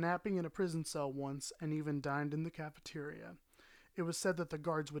found napping in a prison cell once and even dined in the cafeteria. It was said that the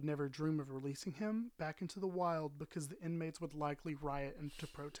guards would never dream of releasing him back into the wild because the inmates would likely riot and to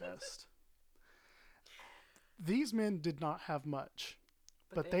protest. These men did not have much,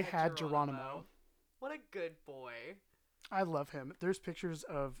 but they had Geronimo. What a good boy. I love him. There's pictures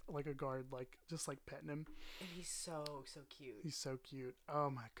of like a guard, like just like petting him. And he's so cute. He's so cute. Oh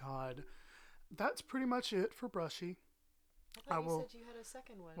my god. That's pretty much it for Brushy. I thought you said you had a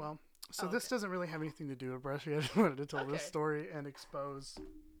second one. Well, so this doesn't really have anything to do with Brushy. I just wanted to tell this story and expose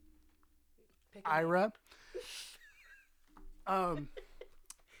Ira.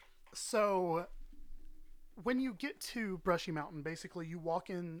 So when you get to Brushy Mountain, basically you walk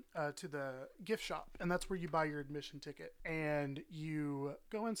in to the gift shop, and that's where you buy your admission ticket. And you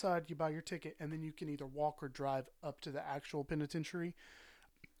go inside, you buy your ticket, and then you can either walk or drive up to the actual penitentiary.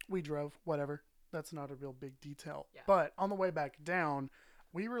 We drove, whatever. That's not a real big detail. Yeah. But on the way back down,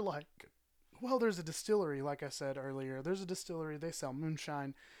 we were like, well, there's a distillery, like I said earlier. There's a distillery. They sell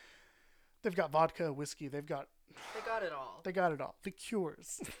moonshine. They've got vodka, whiskey. They got it all. They got it all. The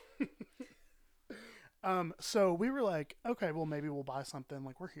cures. So we were like, okay, well, maybe we'll buy something.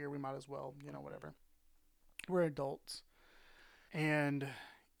 Like, we're here. We might as well, whatever. We're adults. And,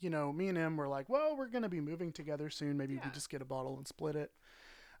 me and him were like, well, we're going to be moving together soon. Maybe we just get a bottle and split it.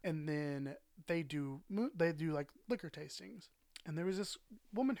 And then they do like liquor tastings. And there was this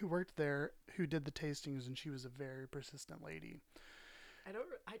woman who worked there who did the tastings, and she was a very persistent lady.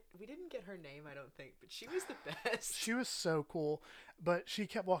 We didn't get her name, I don't think, but she was the best. She was so cool, but she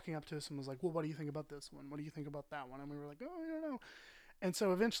kept walking up to us and was like, well, what do you think about this one? What do you think about that one? And we were like, oh, I don't know. And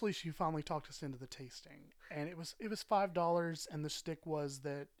so eventually she finally talked us into the tasting, and it was $5, and the stick was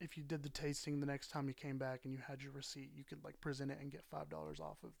that if you did the tasting the next time you came back and you had your receipt, you could like present it and get $5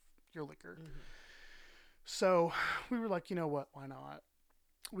 off of your liquor. Mm-hmm. So we were like, you know what? Why not?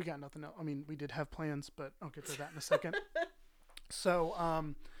 We got nothing else. I mean, we did have plans, but I'll get to that in a second.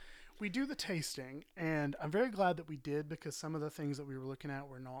 So, we do the tasting, and I'm very glad that we did, because some of the things that we were looking at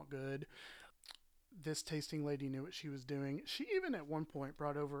were not good. This tasting lady knew what she was doing. She even at one point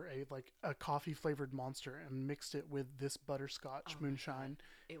brought over a coffee flavored Monster and mixed it with this butterscotch moonshine.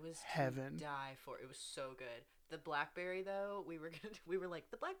 It was heaven. To die for. It was so good. The blackberry though, we were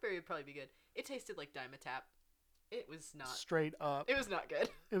like, the blackberry would probably be good. It tasted like Dimetap. It was not. Straight up. It was not good.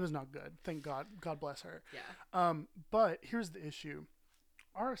 It was not good. Thank God. God bless her. Yeah. But here's the issue.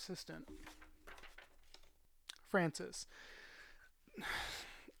 Our assistant, Frances,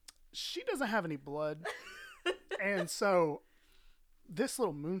 she doesn't have any blood. And so this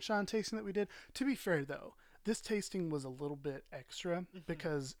little moonshine tasting that we did, to be fair though, this tasting was a little bit extra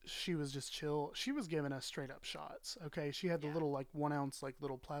because she was just chill. She was giving us straight up shots. Okay. She had the little 1 ounce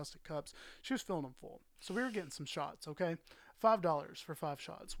little plastic cups. She was filling them full. So we were getting some shots. Okay. $5 for 5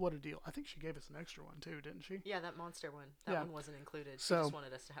 shots. What a deal. I think she gave us an extra one too, didn't she? Yeah, that Monster one. That one wasn't included. She So, just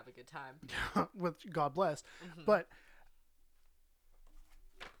wanted us to have a good time. With God bless. But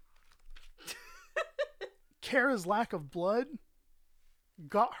Kara's lack of blood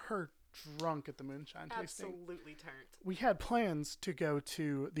got her drunk at the moonshine tasting. Absolutely turned. We had plans to go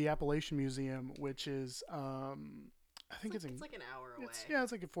to the Appalachian Museum, which is, I think it's like an hour away.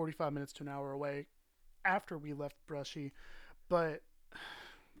 It's like 45 minutes to an hour away after we left Brushy. But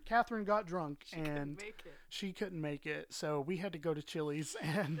Catherine got drunk and she couldn't make it. So we had to go to Chili's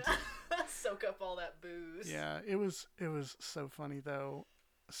and soak up all that booze. Yeah, it was so funny though.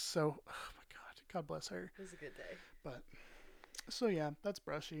 So, oh my God, God bless her. It was a good day. But, so yeah, that's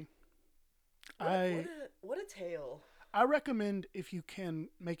Brushy. What a tale. I recommend, if you can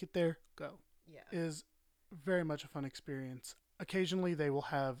make it there, go. Yeah. It is very much a fun experience. Occasionally they will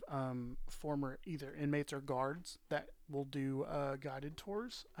have former either inmates or guards that will do guided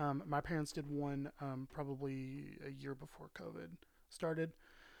tours. My parents did one probably a year before COVID started.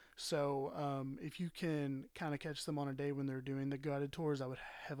 So if you can kind of catch them on a day when they're doing the guided tours, I would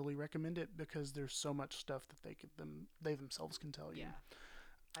heavily recommend it because there's so much stuff that they themselves can tell you. Yeah.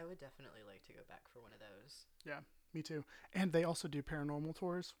 I would definitely like to go back for one of those. Yeah, me too. And they also do paranormal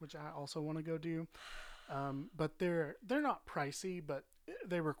tours, which I also want to go do. But they're not pricey, but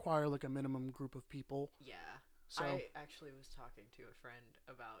they require like a minimum group of people. Yeah. So I actually was talking to a friend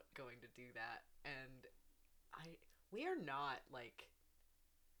about going to do that, and we are not like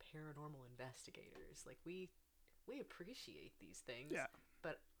paranormal investigators. Like we appreciate these things. Yeah.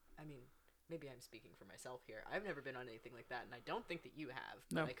 But I mean, maybe I'm speaking for myself here. I've never been on anything like that, and I don't think that you have,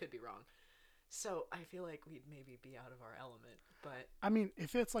 but No. I could be wrong. So I feel like we'd maybe be out of our element, but I mean,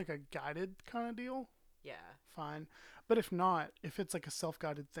 if it's like a guided kind of deal, yeah. fine. But if not, if it's like a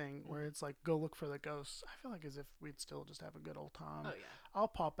self-guided thing where it's like go look for the ghosts, I feel like as if we'd still just have a good old time. Oh yeah. I'll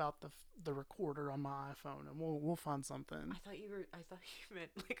pop out the recorder on my iPhone and we'll find something. I thought you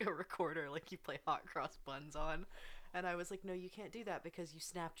meant like a recorder, like you play hot cross buns on, and I was like, no, you can't do that because you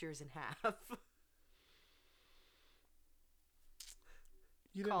snapped yours in half.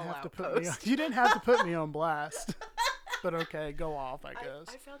 You didn't Call have to out put me on, post. you didn't have to put me on blast. But okay, go off, I guess.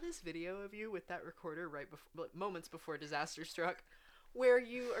 I found this video of you with that recorder right before, moments before disaster struck, where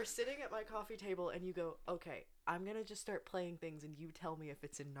you are sitting at my coffee table and you go, okay, I'm gonna just start playing things and you tell me if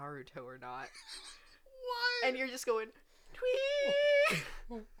it's in Naruto or not. What? And you're just going, tweet!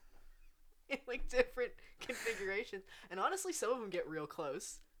 In like different configurations. And honestly, some of them get real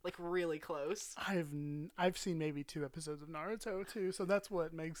close. Like really close. I've seen maybe 2 episodes of Naruto too, so that's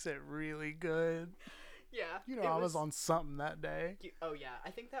what makes it really good. Yeah. You know, it I was on something that day. Oh yeah, I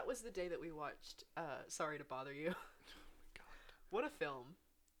think that was the day that we watched Sorry to Bother You. God. What a film.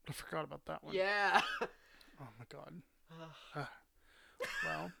 I forgot about that one. Yeah. Oh my god.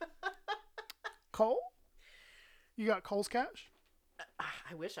 Well, Cole? You got Cole's cash?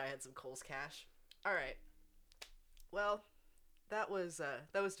 I wish I had some Cole's cash. All right. Well, that was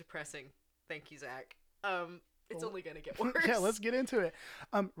depressing. Thank you, Zach. It's only gonna get worse. Yeah, let's get into it.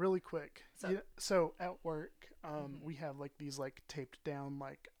 Really quick. So- So at work, we have like these like taped down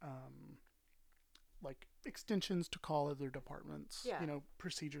like extensions to call other departments. Yeah. You know,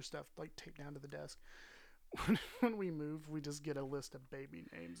 procedure stuff like taped down to the desk. When we move, we just get a list of baby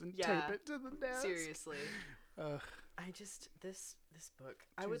names and Yeah. tape it to the desk. Seriously. Ugh. I just this book.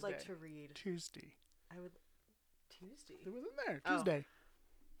 I would like to read. Tuesday. I would Tuesday. It was in there. Oh. Tuesday.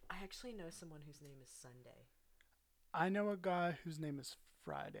 I actually know someone whose name is Sunday. I know a guy whose name is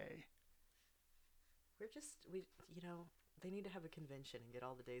Friday. We they need to have a convention and get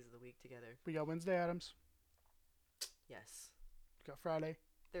all the days of the week together. We got Wednesday Adams. Yes. We got Friday.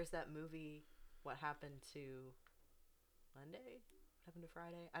 There's that movie, What Happened to Monday? What Happened to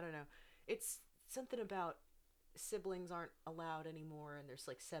Friday? I don't know. It's something about siblings aren't allowed anymore, and there's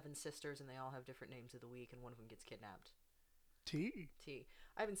like 7 sisters, and they all have different names of the week, and one of them gets kidnapped. T.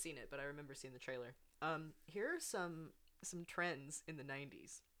 I haven't seen it, but I remember seeing the trailer. Here are some trends in the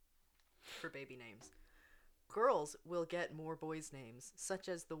 90s for baby names. Girls will get more boys' names, such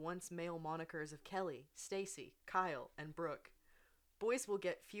as the once male monikers of Kelly, Stacy, Kyle, and Brooke. Boys will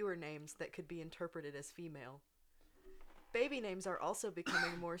get fewer names that could be interpreted as female. Baby names are also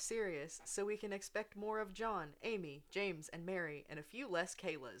becoming more serious, so we can expect more of John, Amy, James, and Mary, and a few less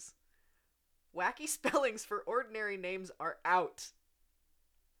Kaylas. Wacky spellings for ordinary names are out.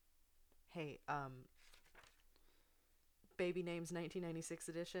 Hey, Baby Names 1996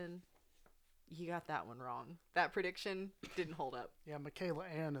 edition. You got that one wrong. That prediction didn't hold up. Yeah, Michaela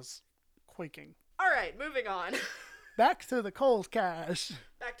Ann is quaking. All right, moving on. Back to the Cole's cash.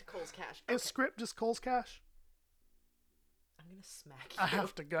 Back to Cole's cash. Is script just Cole's cash? I'm gonna smack you. I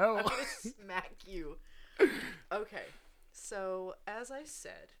have to go. I'm gonna smack you. Okay, so as I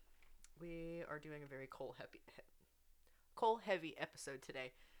said, we are doing a very coal heavy episode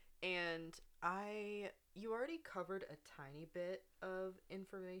today, and you already covered a tiny bit of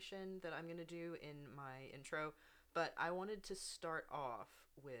information that I'm gonna do in my intro, but I wanted to start off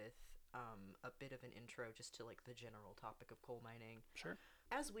with a bit of an intro just to like the general topic of coal mining. Sure.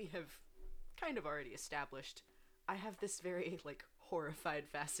 As we have kind of already established, I have this very like horrified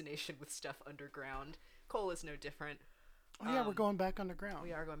fascination with stuff underground. Coal is no different. Oh yeah, we're going back underground.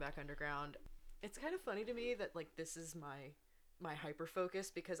 We are going back underground. It's kind of funny to me that like this is my hyper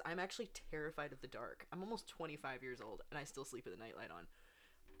focus because I'm actually terrified of the dark. I'm almost 25 years old and I still sleep with a nightlight on.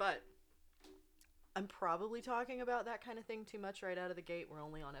 But I'm probably talking about that kind of thing too much right out of the gate. We're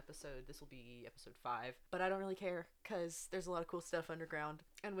only on this will be episode 5. But I don't really care because there's a lot of cool stuff underground.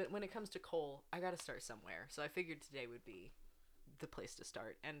 And when it comes to coal, I gotta start somewhere. So I figured today would be the place to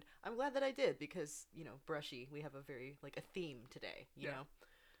start. And I'm glad that I did because, Brushy, we have a very, like, a theme today, you know?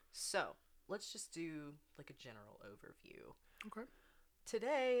 So, let's just do like a general overview. Okay.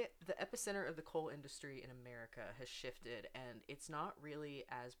 Today, the epicenter of the coal industry in America has shifted, and it's not really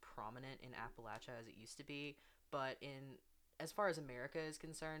as prominent in Appalachia as it used to be. But as far as America is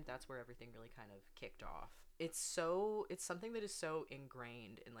concerned, that's where everything really kind of kicked off. It's something that is so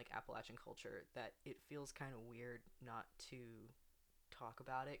ingrained in like Appalachian culture that it feels kind of weird not to talk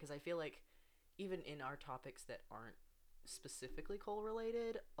about it, because I feel like even in our topics that aren't specifically coal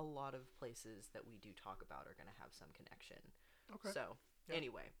related, a lot of places that we do talk about are going to have some connection. Okay. So, Yeah.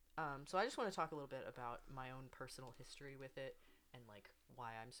 anyway, so I just want to talk a little bit about my own personal history with it and like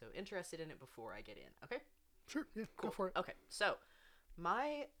why I'm so interested in it before I get in. Okay? Sure. Yeah. Cool. Go for it. Okay. So,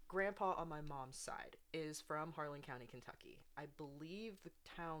 my grandpa on my mom's side is from Harlan County, Kentucky. I believe the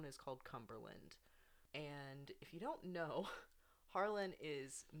town is called Cumberland. And if you don't know, Harlan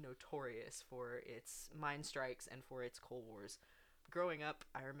is notorious for its mine strikes and for its coal wars. Growing up,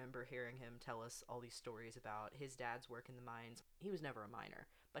 I remember hearing him tell us all these stories about his dad's work in the mines. He was never a miner,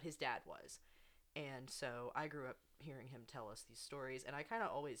 but his dad was. And so I grew up hearing him tell us these stories, and I kind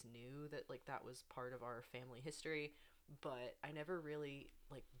of always knew that like that was part of our family history, but I never really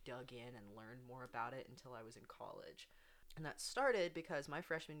like dug in and learned more about it until I was in college. And that started because my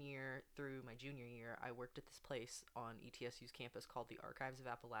freshman year through my junior year, I worked at this place on ETSU's campus called the Archives of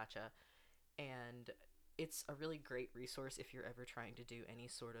Appalachia. And it's a really great resource if you're ever trying to do any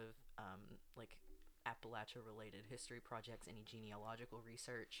sort of like Appalachia related history projects, any genealogical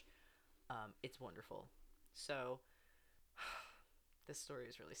research. It's wonderful. So, this story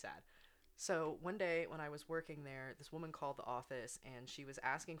is really sad. So, one day when I was working there, this woman called the office and she was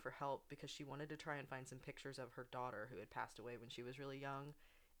asking for help because she wanted to try and find some pictures of her daughter who had passed away when she was really young.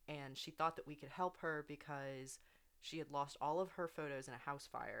 And she thought that we could help her because she had lost all of her photos in a house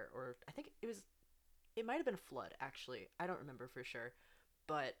fire, or I think it might have been a flood, actually. I don't remember for sure.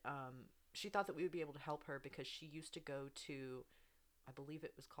 But she thought that we would be able to help her because she used to go to, I believe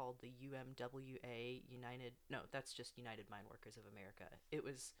it was called the UMWA, United, no, that's just United Mine Workers of America. It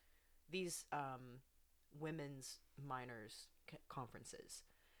was these women's miners conferences,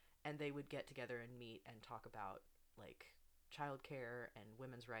 and they would get together and meet and talk about like childcare and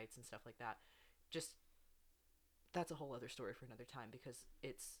women's rights and stuff like that. Just that's a whole other story for another time because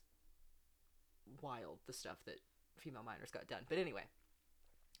it's wild the stuff that female miners got done. But anyway,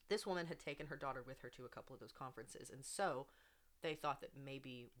 this woman had taken her daughter with her to a couple of those conferences, and so they thought that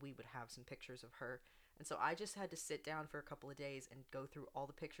maybe we would have some pictures of her. And so I just had to sit down for a couple of days and go through all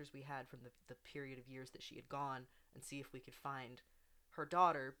the pictures we had from the period of years that she had gone and see if we could find her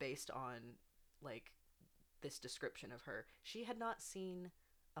daughter based on like this description of her. She had not seen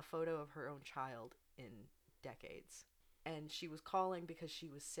a photo of her own child in decades. And she was calling because she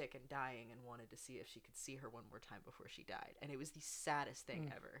was sick and dying and wanted to see if she could see her one more time before she died. And it was the saddest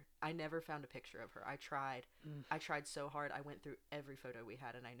thing ever. I never found a picture of her. I tried. I tried so hard. I went through every photo we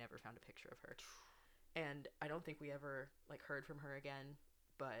had and I never found a picture of her. And I don't think we ever like heard from her again,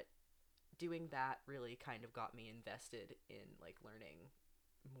 but doing that really kind of got me invested in like learning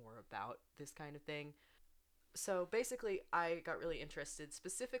more about this kind of thing. So basically, I got really interested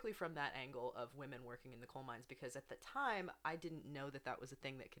specifically from that angle of women working in the coal mines because at the time I didn't know that that was a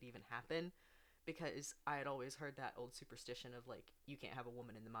thing that could even happen, because I had always heard that old superstition of like you can't have a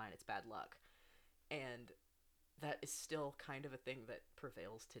woman in the mine, it's bad luck. And that is still kind of a thing that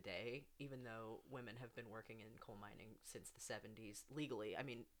prevails today, even though women have been working in coal mining since the 70s legally. I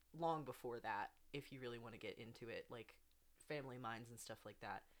mean, long before that, if you really want to get into it, like family mines and stuff like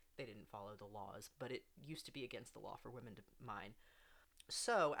that, they didn't follow the laws, but it used to be against the law for women to mine.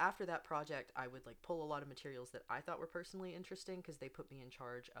 So after that project, I would like pull a lot of materials that I thought were personally interesting because they put me in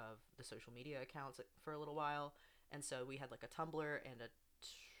charge of the social media accounts for a little while. And so we had like a Tumblr and a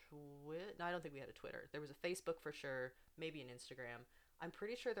no, I don't think we had a Twitter. There was a Facebook for sure, maybe an Instagram. I'm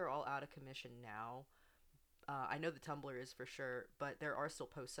pretty sure they're all out of commission now. I know the Tumblr is for sure, but there are still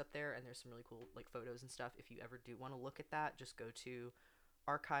posts up there, and there's some really cool like photos and stuff. If you ever do want to look at that, just go to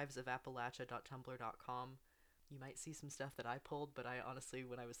archivesofappalachia.tumblr.com. You might see some stuff that I pulled, but I honestly,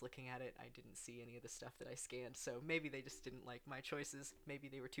 when I was looking at it, I didn't see any of the stuff that I scanned. So maybe they just didn't like my choices. Maybe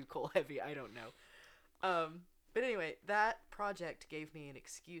they were too coal heavy. I don't know. But anyway, that project gave me an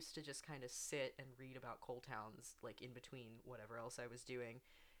excuse to just kind of sit and read about coal towns, like in between whatever else I was doing.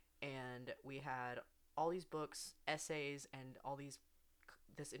 And we had all these books, essays, and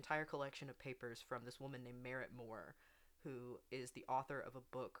this entire collection of papers from this woman named Merritt Moore, who is the author of a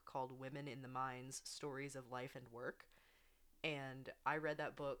book called Women in the Mines: Stories of Life and Work. And I read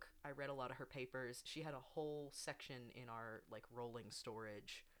that book. I read a lot of her papers. She had a whole section in our like rolling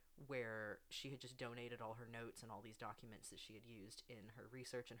storage where she had just donated all her notes and all these documents that she had used in her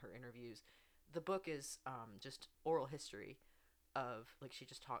research and her interviews. The book is just oral history of, like, she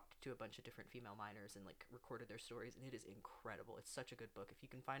just talked to a bunch of different female miners and like recorded their stories, and it is incredible. It's such a good book. If you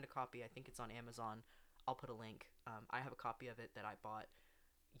can find a copy, I think it's on Amazon. I'll put a link. I have a copy of it that I bought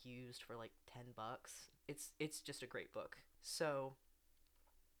used for like $10. It's just a great book. So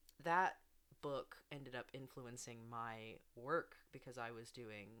that book ended up influencing my work because I was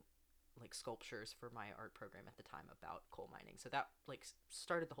doing like sculptures for my art program at the time about coal mining. So that like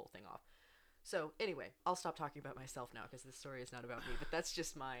started the whole thing off. So anyway, I'll stop talking about myself now because this story is not about me, but that's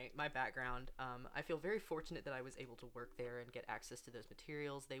just my background. I feel very fortunate that I was able to work there and get access to those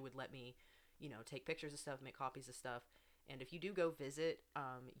materials. They would let me, take pictures of stuff, make copies of stuff. And if you do go visit,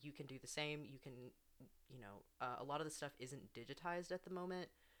 you can do the same. You can, a lot of the stuff isn't digitized at the moment,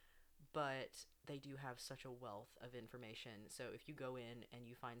 but they do have such a wealth of information. So if you go in and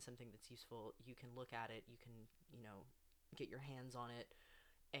you find something that's useful, you can look at it, you can, get your hands on it,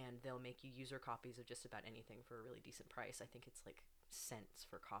 and they'll make you user copies of just about anything for a really decent price. I think it's like cents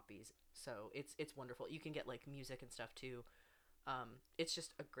for copies. So it's wonderful. You can get like music and stuff too. It's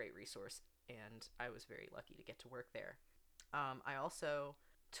just a great resource, and I was very lucky to get to work there. I also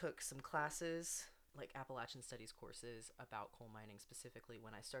took some classes, like Appalachian Studies courses about coal mining specifically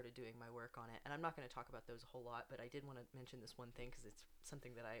when I started doing my work on it. And I'm not going to talk about those a whole lot, but I did want to mention this one thing because it's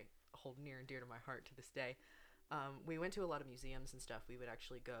something that I hold near and dear to my heart to this day. We went to a lot of museums and stuff. We would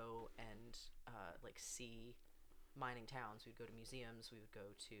actually go and like see mining towns. We'd go to museums. We would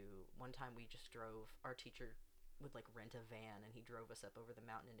go to, one time we just drove, our teacher would like rent a van and he drove us up over the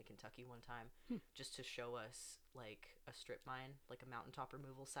mountain into Kentucky one time just to show us like a strip mine, like a mountaintop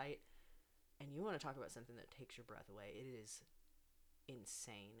removal site. And you want to talk about something that takes your breath away. It is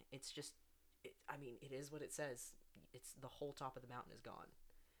insane. It's just, it is what it says. It's the whole top of the mountain is gone.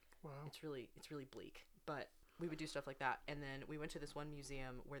 Wow. It's really bleak. But we would do stuff like that. And then we went to this one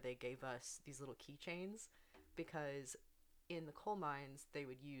museum where they gave us these little keychains because in the coal mines they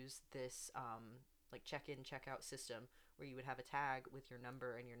would use this like check-in, check-out system where you would have a tag with your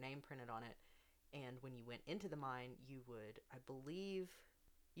number and your name printed on it. And when you went into the mine, you would, I believe,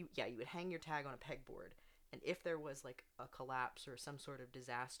 you would hang your tag on a pegboard. And if there was like a collapse or some sort of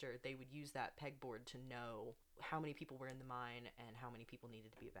disaster, they would use that pegboard to know how many people were in the mine and how many people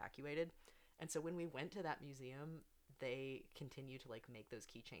needed to be evacuated. And so when we went to that museum, they continue to like make those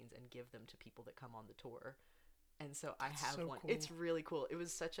keychains and give them to people that come on the tour. And so I have so one. cool. It's really cool. It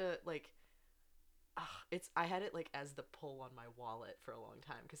was such a like I had it like as the pull on my wallet for a long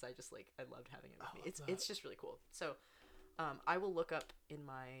time because I just like I loved having it with me. It's just really cool. So I will look up in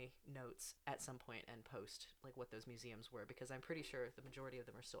my notes at some point and post like what those museums were because I'm pretty sure the majority of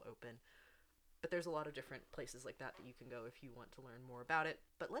them are still open. But there's a lot of different places like that you can go if you want to learn more about it.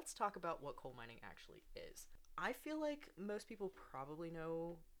 But let's talk about what coal mining actually is. I feel like most people probably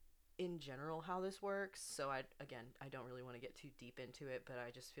know in general how this works, so I don't really want to get too deep into it, but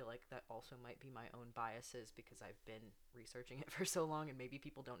I just feel like that also might be my own biases because I've been researching it for so long and maybe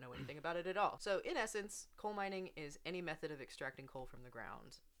people don't know anything about it at all. So in essence, coal mining is any method of extracting coal from the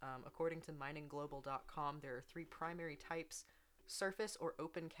ground. According to miningglobal.com, there are three primary types. Surface or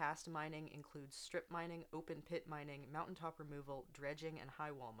open cast mining includes strip mining, open pit mining, mountaintop removal, dredging, and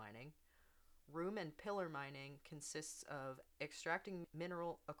high wall mining. Room and pillar mining consists of extracting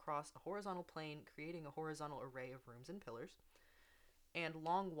mineral across a horizontal plane, creating a horizontal array of rooms and pillars. And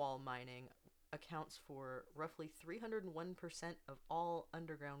long wall mining accounts for roughly 301% of all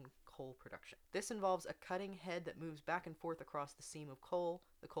underground coal production. This involves a cutting head that moves back and forth across the seam of coal.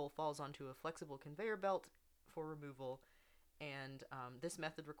 The coal falls onto a flexible conveyor belt for removal, and this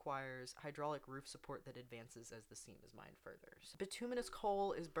method requires hydraulic roof support that advances as the seam is mined further. So bituminous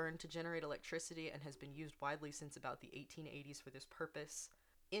coal is burned to generate electricity and has been used widely since about the 1880s for this purpose.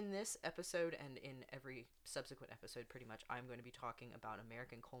 In this episode and in every subsequent episode, pretty much, I'm going to be talking about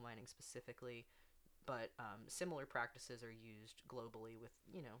American coal mining specifically, but similar practices are used globally with,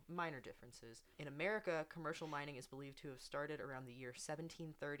 minor differences. In America, commercial mining is believed to have started around the year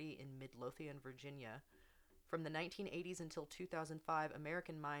 1730 in Midlothian, Virginia. From the 1980s until 2005,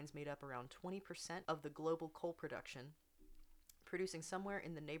 American mines made up around 20% of the global coal production, producing somewhere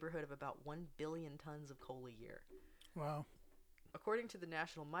in the neighborhood of about 1 billion tons of coal a year. Wow. According to the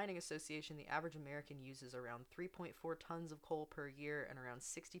National Mining Association, the average American uses around 3.4 tons of coal per year, and around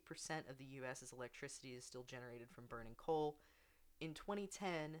 60% of the U.S.'s electricity is still generated from burning coal. In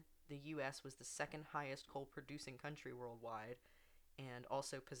 2010, the U.S. was the second highest coal producing country worldwide, and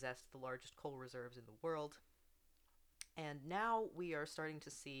also possessed the largest coal reserves in the world. And now we are starting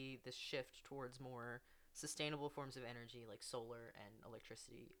to see this shift towards more sustainable forms of energy like solar and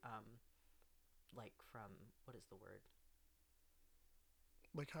electricity, like from, what is the word?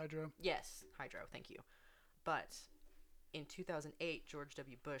 Like hydro. Yes, hydro, thank you. But in 2008, George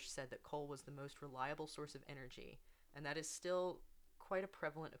W. Bush said that coal was the most reliable source of energy, and that is still quite a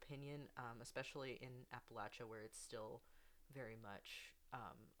prevalent opinion, especially in Appalachia, where it's still very much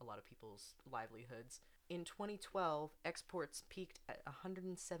a lot of people's livelihoods. In 2012, exports peaked at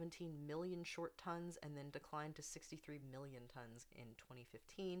 117 million short tons and then declined to 63 million tons in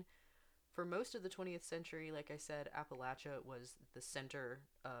 2015. For most of the 20th century, like I said, Appalachia was the center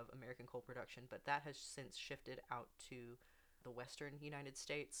of American coal production, but that has since shifted out to the western United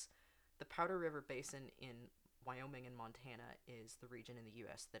States. The Powder River Basin in Wyoming and Montana is the region in the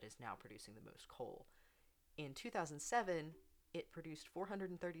U.S. that is now producing the most coal. In 2007, it produced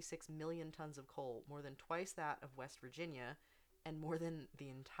 436 million tons of coal, more than twice that of West Virginia, and more than the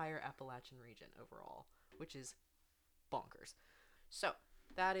entire Appalachian region overall, which is bonkers. So,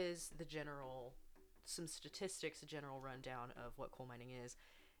 that is some statistics, a general rundown of what coal mining is.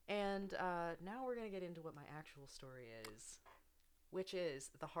 And now we're going to get into what my actual story is, which is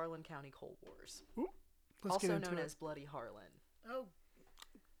the Harlan County Coal Wars, Ooh, let's also get into known it. as Bloody Harlan. Oh,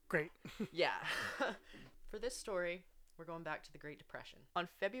 great. Yeah. For this story, we're going back to the Great Depression. On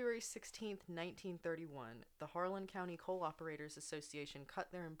February 16th, 1931, the Harlan County Coal Operators Association cut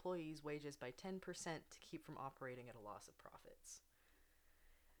their employees' wages by 10% to keep from operating at a loss of profits.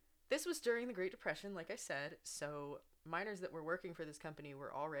 This was during the Great Depression, like I said, so miners that were working for this company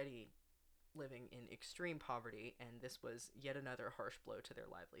were already living in extreme poverty, and this was yet another harsh blow to their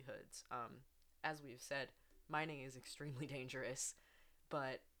livelihoods. As we've said, mining is extremely dangerous,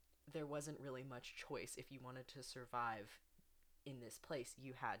 but there wasn't really much choice. If you wanted to survive in this place,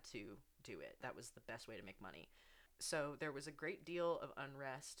 you had to do it. That was the best way to make money. So there was a great deal of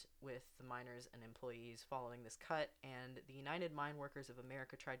unrest with the miners and employees following this cut, and the United Mine Workers of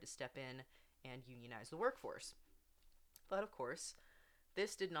America tried to step in and unionize the workforce. But of course,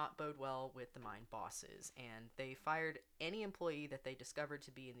 this did not bode well with the mine bosses, and they fired any employee that they discovered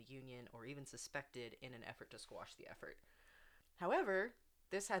to be in the union or even suspected in an effort to squash the effort. However,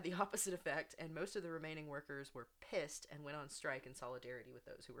 this had the opposite effect, and most of the remaining workers were pissed and went on strike in solidarity with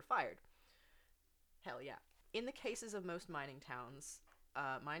those who were fired. Hell yeah. In the cases of most mining towns,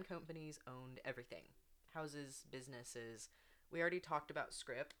 mine companies owned everything. Houses, businesses. We already talked about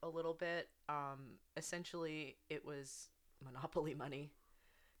scrip a little bit. Essentially, it was monopoly money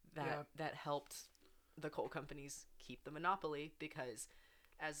that helped the coal companies keep the monopoly because,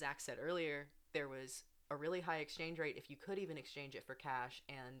 as Zach said earlier, there was a really high exchange rate if you could even exchange it for cash,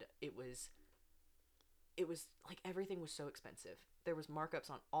 and it was like everything was so expensive. There was markups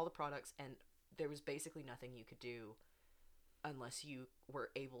on all the products, and there was basically nothing you could do unless you were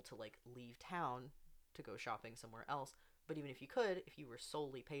able to like leave town to go shopping somewhere else. But even if you could, if you were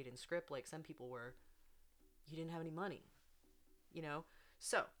solely paid in scrip like some people were, you didn't have any money, you know?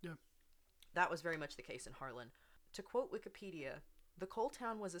 So Yeah. that was very much the case in Harlan. To quote Wikipedia, the coal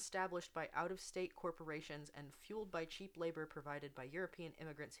town was established by out-of-state corporations and fueled by cheap labor provided by European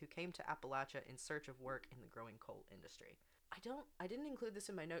immigrants who came to Appalachia in search of work in the growing coal industry. I didn't include this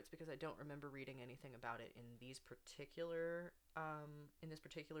in my notes because I don't remember reading anything about it in this particular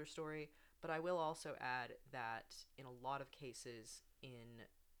story, but I will also add that in a lot of cases in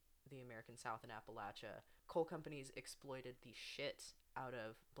the American South and Appalachia, coal companies exploited the shit out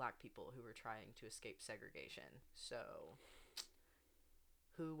of black people who were trying to escape segregation. So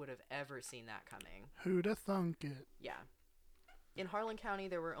who would have ever seen that coming? Who'd have thunk it? Yeah. In Harlan County,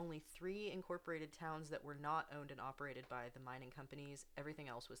 there were only 3 incorporated towns that were not owned and operated by the mining companies. Everything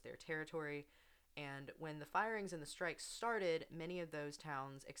else was their territory. And when the firings and the strikes started, many of those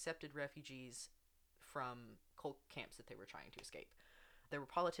towns accepted refugees from coal camps that they were trying to escape. There were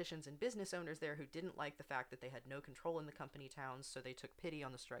politicians and business owners there who didn't like the fact that they had no control in the company towns, so they took pity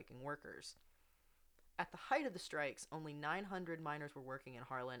on the striking workers. At the height of the strikes, only 900 miners were working in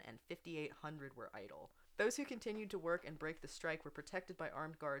Harlan and 5,800 were idle. Those who continued to work and break the strike were protected by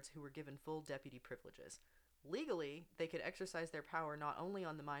armed guards who were given full deputy privileges. Legally, they could exercise their power not only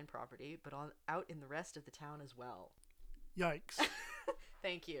on the mine property, but out in the rest of the town as well. Yikes.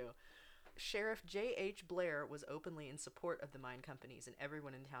 Thank you. Sheriff J.H. Blair was openly in support of the mine companies, and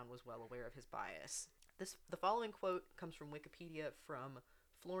everyone in town was well aware of his bias. The following quote comes from Wikipedia from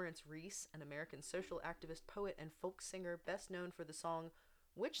Florence Reese, an American social activist, poet, and folk singer best known for the song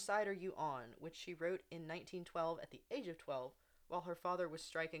Which Side Are You On?, which she wrote in 1912 at the age of 12 while her father was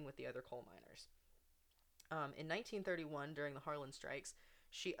striking with the other coal miners. In 1931, during the Harlan strikes,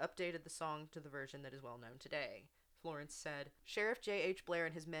 she updated the song to the version that is well known today. Florence said, Sheriff J.H. Blair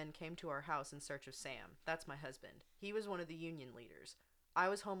and his men came to our house in search of Sam. That's my husband. He was one of the union leaders. I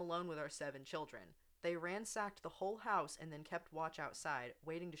was home alone with our 7 children. They ransacked the whole house and then kept watch outside,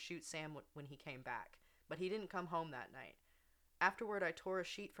 waiting to shoot Sam when he came back. But he didn't come home that night. Afterward, I tore a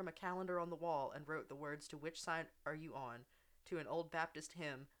sheet from a calendar on the wall and wrote the words "To which side are you on?" to an old Baptist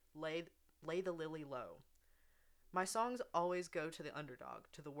hymn, Lay the Lily Low. My songs always go to the underdog,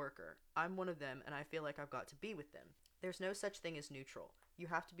 to the worker. I'm one of them, and I feel like I've got to be with them. There's no such thing as neutral. You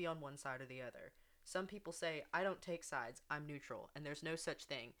have to be on one side or the other. Some people say, I don't take sides, I'm neutral, and there's no such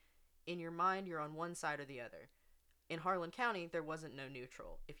thing. In your mind, you're on one side or the other. In Harlan County, there wasn't no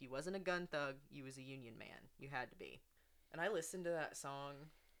neutral. If you wasn't a gun thug, you was a union man. You had to be. And I listened to that song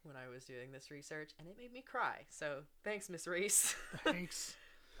when I was doing this research, and it made me cry. So, thanks, Miss Reese. Thanks.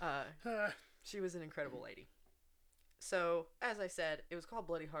 She was an incredible lady. So, as I said, it was called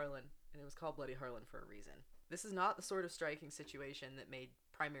Bloody Harlan, and it was called Bloody Harlan for a reason. This is not the sort of striking situation that made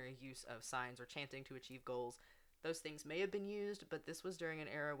primary use of signs or chanting to achieve goals. Those things may have been used, but this was during an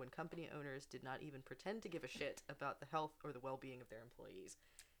era when company owners did not even pretend to give a shit about the health or the well-being of their employees.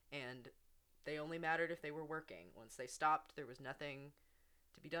 And they only mattered if they were working. Once they stopped, there was nothing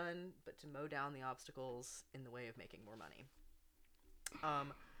to be done but to mow down the obstacles in the way of making more money.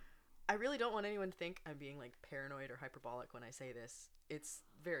 I really don't want anyone to think I'm being like paranoid or hyperbolic when I say this. It's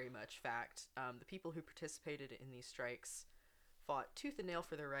very much fact. The people who participated in these strikes fought tooth and nail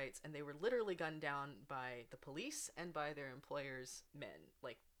for their rights, and they were literally gunned down by the police and by their employers' men,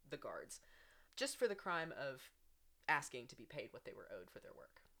 like the guards, just for the crime of asking to be paid what they were owed for their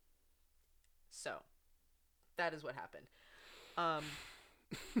work. So, that is what happened. I'm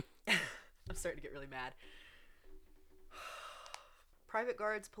starting to get really mad. Private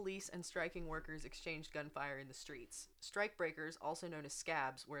guards, police, and striking workers exchanged gunfire in the streets. Strike breakers, also known as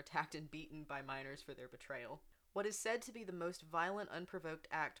scabs, were attacked and beaten by miners for their betrayal. What is said to be the most violent, unprovoked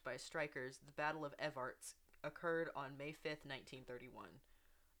act by strikers, the Battle of Evarts, occurred on May 5th, 1931.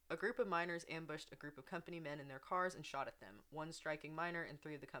 A group of miners ambushed a group of company men in their cars and shot at them. 1 striking miner and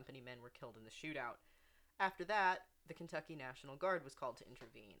 3 of the company men were killed in the shootout. After that, the Kentucky National Guard was called to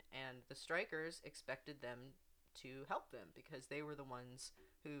intervene, and the strikers expected them to help them because they were the ones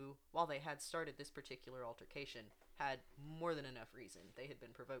who, while they had started this particular altercation, had more than enough reason. They had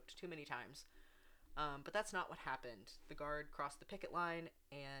been provoked too many times. But that's not what happened. The Guard crossed the picket line,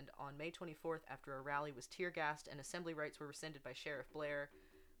 and on May 24th, after a rally was tear-gassed and assembly rights were rescinded by Sheriff Blair,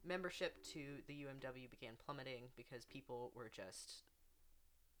 membership to the UMW began plummeting because people were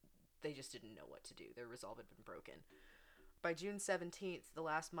they just didn't know what to do. Their resolve had been broken. By June 17th, the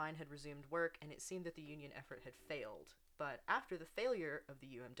last mine had resumed work, and it seemed that the union effort had failed. But after the failure of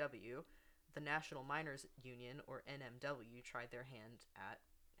the UMW, the National Miners Union, or NMW, tried their hand at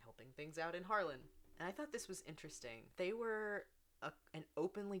helping things out in Harlan. And I thought this was interesting. They were an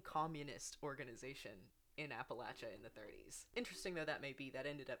openly communist organization in Appalachia in the 30s. Interesting though that may be, that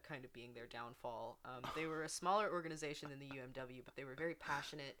ended up kind of being their downfall. They were a smaller organization than the UMW, but they were very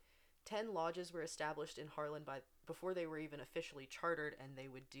passionate. 10 lodges were established in Harlan before they were even officially chartered, and they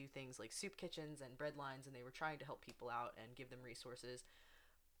would do things like soup kitchens and bread lines, and they were trying to help people out and give them resources.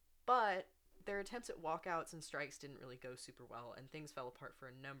 But their attempts at walkouts and strikes didn't really go super well, and things fell apart for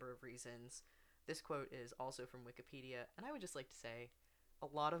a number of reasons. This quote is also from Wikipedia, and I would just like to say, a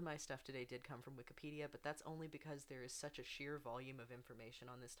lot of my stuff today did come from Wikipedia, but that's only because there is such a sheer volume of information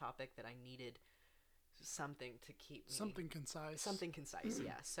on this topic that I needed something to keep me... Something concise. Something concise,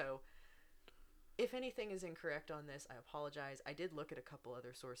 yeah. So, if anything is incorrect on this, I apologize. I did look at a couple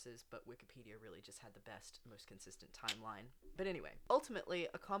other sources, but Wikipedia really just had the best, most consistent timeline. But anyway, ultimately,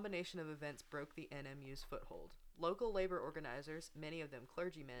 a combination of events broke the NMU's foothold. Local labor organizers, many of them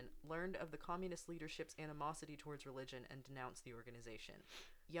clergymen, learned of the communist leadership's animosity towards religion and denounced the organization.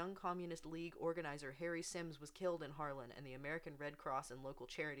 Young Communist League organizer Harry Sims was killed in Harlan, and the American Red Cross and local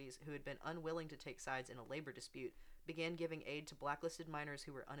charities, who had been unwilling to take sides in a labor dispute, began giving aid to blacklisted miners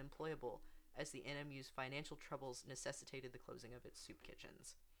who were unemployable, as the NMU's financial troubles necessitated the closing of its soup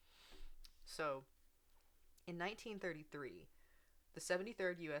kitchens. So, in 1933, the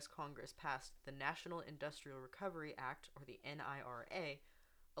 73rd U.S. Congress passed the National Industrial Recovery Act, or the NIRA,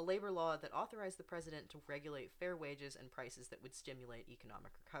 a labor law that authorized the president to regulate fair wages and prices that would stimulate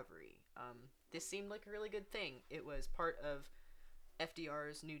economic recovery. This seemed like a really good thing. It was part of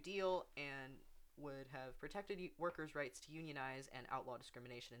FDR's New Deal and would have protected workers' rights to unionize and outlaw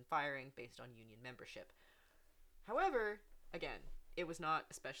discrimination in firing based on union membership. However, again, it was not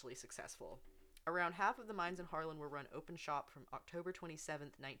especially successful. Around half of the mines in Harlan were run open shop from October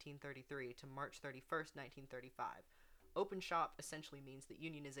 27th, 1933 to March 31st, 1935. Open shop essentially means that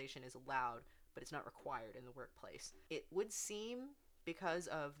unionization is allowed, but it's not required in the workplace. It would seem, because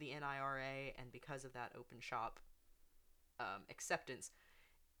of the NIRA and because of that open shop acceptance,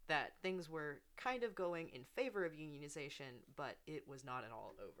 that things were kind of going in favor of unionization, but it was not at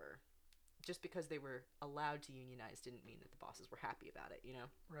all over. Just because they were allowed to unionize didn't mean that the bosses were happy about it, you know?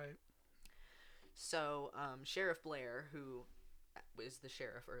 Right. So, Sheriff Blair, who was the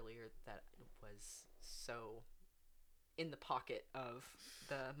sheriff earlier that was so in the pocket of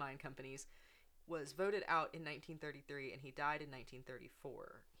the mine companies, was voted out in 1933 and he died in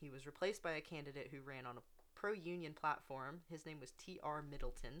 1934. He was replaced by a candidate who ran on a pro-union platform. His name was T.R.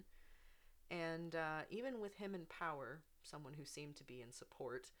 Middleton. And even with him in power, someone who seemed to be in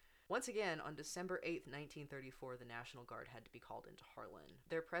support, once again, on December 8th, 1934, the National Guard had to be called into Harlan.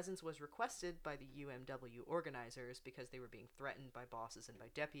 Their presence was requested by the UMW organizers because they were being threatened by bosses and by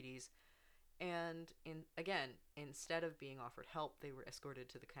deputies. And instead of being offered help, they were escorted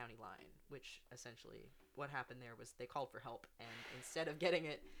to the county line, which essentially what happened there was they called for help, and instead of getting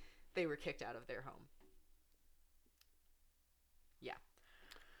it, they were kicked out of their home. Yeah.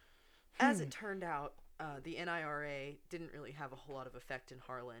 As it turned out, the NIRA didn't really have a whole lot of effect in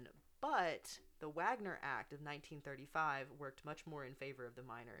Harlan, but the Wagner Act of 1935 worked much more in favor of the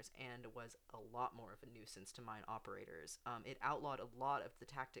miners and was a lot more of a nuisance to mine operators. It outlawed a lot of the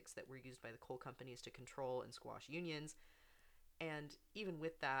tactics that were used by the coal companies to control and squash unions, and even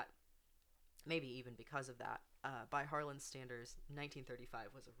with that, maybe even because of that, by Harlan's standards, 1935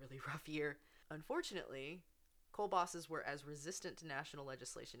 was a really rough year. Unfortunately, coal bosses were as resistant to national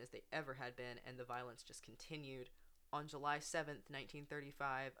legislation as they ever had been, and the violence just continued. On July 7th,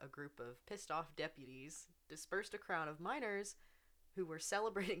 1935, a group of pissed-off deputies dispersed a crowd of miners who were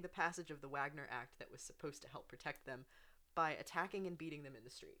celebrating the passage of the Wagner Act that was supposed to help protect them by attacking and beating them in the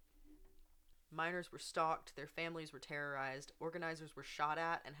street. Miners were stalked, their families were terrorized, organizers were shot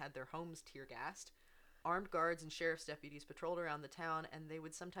at and had their homes tear-gassed. Armed guards and sheriff's deputies patrolled around the town, and they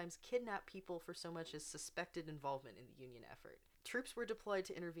would sometimes kidnap people for so much as suspected involvement in the union effort. Troops were deployed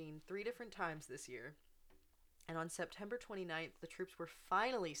to intervene 3 different times this year, and on September 29th, the troops were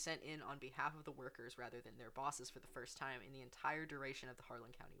finally sent in on behalf of the workers rather than their bosses for the first time in the entire duration of the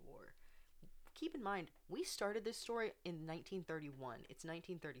Harlan County War. Keep in mind, we started this story in 1931. It's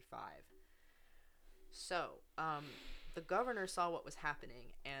 1935. So, the governor saw what was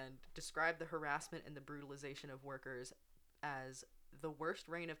happening and described the harassment and the brutalization of workers as the worst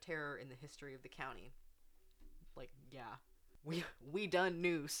reign of terror in the history of the county. Like, yeah, we done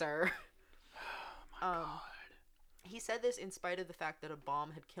knew, sir. Oh my God. He said this in spite of the fact that a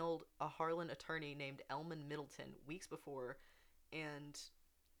bomb had killed a Harlan attorney named Elman Middleton weeks before, and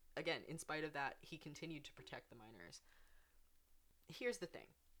again, in spite of that, he continued to protect the miners. Here's the thing.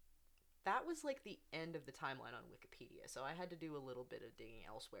 That was like the end of the timeline on Wikipedia, so I had to do a little bit of digging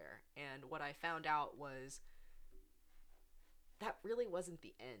elsewhere. And what I found out was that really wasn't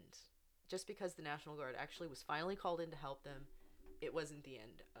the end. Just because the National Guard actually was finally called in to help them, it wasn't the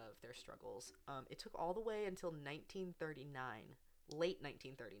end of their struggles. It took all the way until 1939, late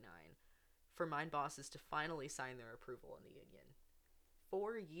 1939, for mine bosses to finally sign their approval on the union.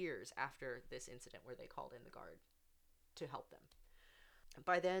 4 years after this incident where they called in the Guard to help them.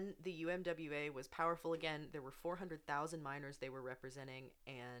 By then, the UMWA was powerful again. There were 400,000 miners they were representing,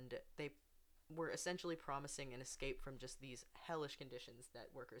 and they were essentially promising an escape from just these hellish conditions that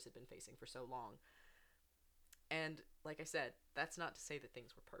workers had been facing for so long. And, like I said, that's not to say that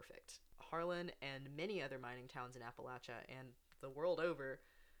things were perfect. Harlan and many other mining towns in Appalachia and the world over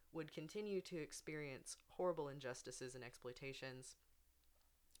would continue to experience horrible injustices and exploitations.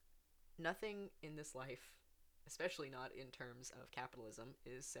 Nothing in this life, especially not in terms of capitalism,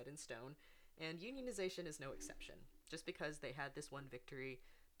 is set in stone, and unionization is no exception. Just because they had this one victory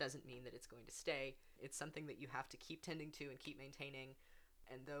doesn't mean that it's going to stay. It's something that you have to keep tending to and keep maintaining,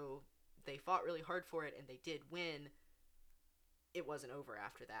 and though they fought really hard for it and they did win, it wasn't over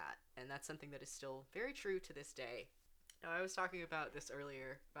after that, and that's something that is still very true to this day. Now, I was talking about this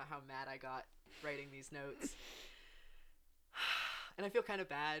earlier, about how mad I got writing these notes. And I feel kind of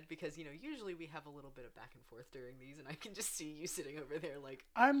bad because, you know, usually we have a little bit of back and forth during these, and I can just see you sitting over there like...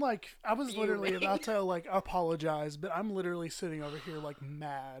 I was literally fuming. about to, like, apologize, but I'm literally sitting over here, like,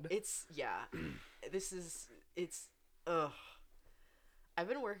 mad. Ugh. I've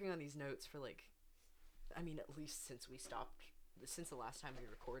been working on these notes for, like, I mean, at least since the last time we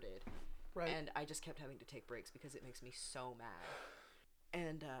recorded. Right. And I just kept having to take breaks because it makes me so mad.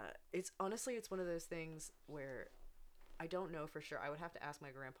 And, it's one of those things where... I don't know for sure. I would have to ask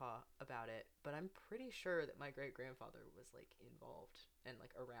my grandpa about it, but I'm pretty sure that my great-grandfather was, like, involved and,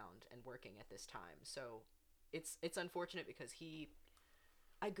 like, around and working at this time. So it's unfortunate because he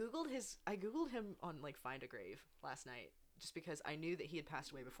I googled him on like Find a Grave last night just because I knew that he had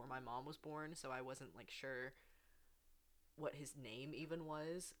passed away before my mom was born, so I wasn't like sure what his name even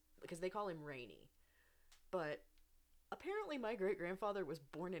was because they call him Rainy. But apparently my great-grandfather was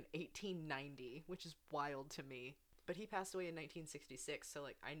born in 1890, which is wild to me. But he passed away in 1966, so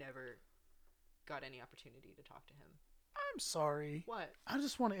like I never got any opportunity to talk to him. I'm sorry. What? I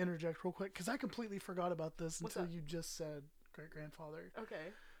just want to interject real quick because I completely forgot about this What's until up? you just said great-grandfather.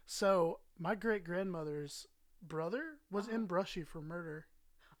 Okay. So my great-grandmother's brother was in Brushy for murder.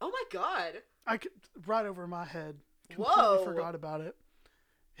 Oh my god. I could, right over my head. Completely Whoa. forgot about it.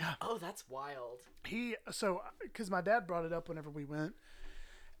 Yeah. Oh, that's wild. Because my dad brought it up whenever we went,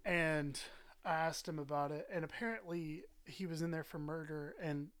 and I asked him about it, and apparently he was in there for murder,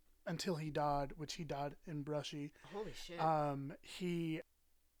 and until he died, which he died in Brushy, Holy shit. he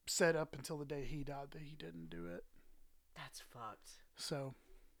said up until the day he died that he didn't do it. That's fucked. So,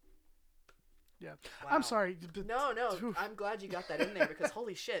 yeah. Wow. I'm sorry. But, No, oof. I'm glad you got that in there because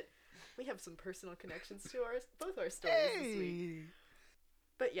holy shit, we have some personal connections to both our stories this week. Hey!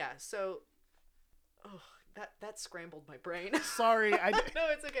 But yeah, so, that scrambled my brain. Sorry. No,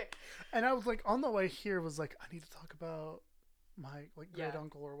 it's okay. And I was like, on the way here, was like, I need to talk about my like great Yeah.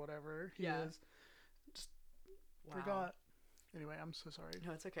 uncle or whatever he Yeah. is. Just Wow. forgot. Anyway, I'm so sorry.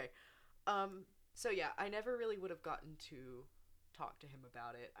 No, it's okay. So yeah, I never really would have gotten to talk to him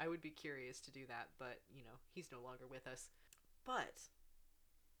about it. I would be curious to do that, but you know, he's no longer with us. But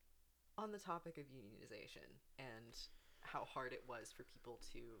on the topic of unionization and how hard it was for people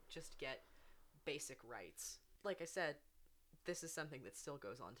to just get basic rights. Like I said, this is something that still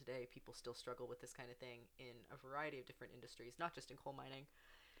goes on today. People still struggle with this kind of thing in a variety of different industries, not just in coal mining.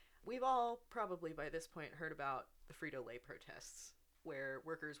 We've all probably by this point heard about the Frito-Lay protests, where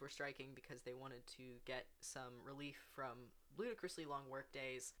workers were striking because they wanted to get some relief from ludicrously long work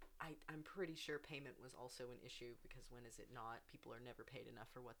days. I'm pretty sure payment was also an issue because when is it not? People are never paid enough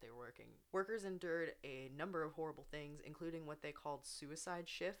for what they're working. Workers endured a number of horrible things, including what they called suicide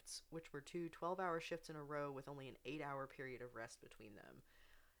shifts, which were 2 12-hour shifts in a row with only an 8-hour period of rest between them.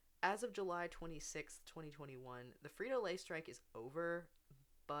 As of July 26th, 2021, the Frito-Lay strike is over,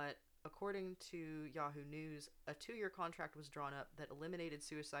 but according to Yahoo News, a 2-year contract was drawn up that eliminated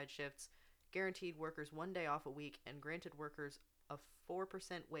suicide shifts, guaranteed workers 1 day off a week, and granted workers a 4%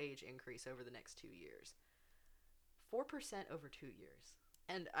 wage increase over the next 2 years. 4% over 2 years.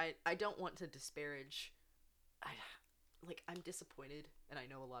 And I don't want to disparage. I'm disappointed, and I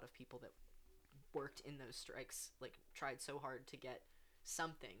know a lot of people that worked in those strikes, like, tried so hard to get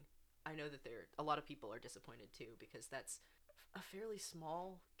something. I know that a lot of people are disappointed too, because that's a fairly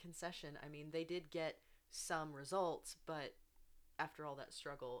small concession. I mean, they did get some results, but after all that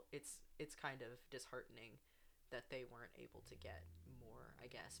struggle, it's kind of disheartening that they weren't able to get more, I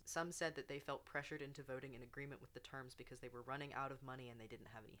guess. Some said that they felt pressured into voting in agreement with the terms because they were running out of money and they didn't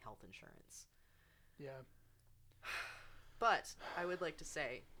have any health insurance. Yeah. But I would like to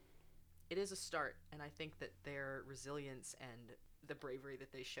say it is a start, and I think that their resilience and the bravery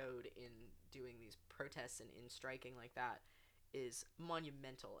that they showed in doing these protests and in striking like that is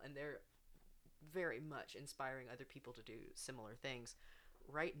monumental, and they're very much inspiring other people to do similar things.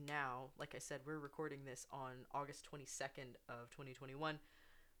 Right now, like I said, we're recording this on August 22nd of 2021.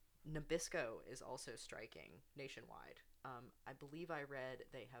 Nabisco is also striking nationwide. I believe I read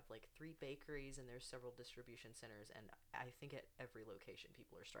they have like 3 bakeries and there's several distribution centers, and I think at every location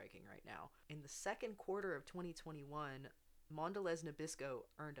people are striking right now. In the second quarter of 2021, Mondelez Nabisco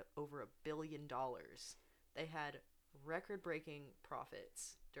earned over $1 billion. They had record-breaking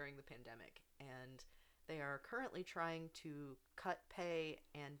profits during the pandemic, and they are currently trying to cut pay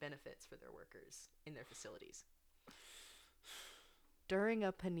and benefits for their workers in their facilities. During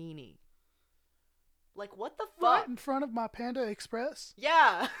a panini. Like, what the fuck? Right in front of my Panda Express?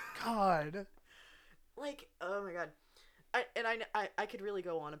 Yeah! God. Like, oh my god. I could really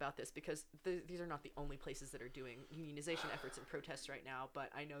go on about this because these are not the only places that are doing unionization efforts and protests right now, but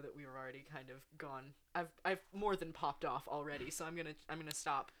I know that we were already kind of gone. I've more than popped off already, so I'm gonna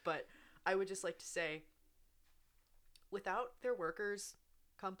stop. But I would just like to say, without their workers,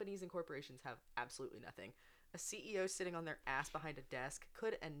 companies and corporations have absolutely nothing. A CEO sitting on their ass behind a desk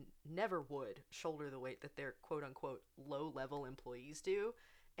could and never would shoulder the weight that their quote-unquote low-level employees do,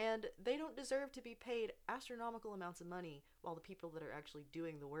 and they don't deserve to be paid astronomical amounts of money while the people that are actually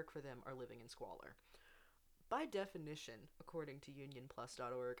doing the work for them are living in squalor. By definition, according to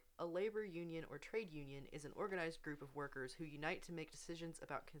unionplus.org, a labor union or trade union is an organized group of workers who unite to make decisions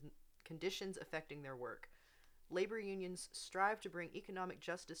about conditions affecting their work. Labor unions strive to bring economic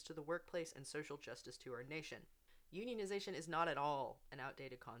justice to the workplace and social justice to our nation. unionization is not at all an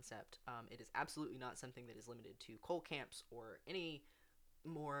outdated concept. It is absolutely not something that is limited to coal camps or any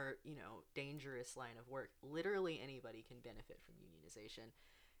more, dangerous line of work. Literally anybody can benefit from unionization.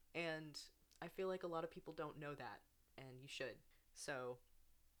 And I feel like a lot of people don't know that, and you should. So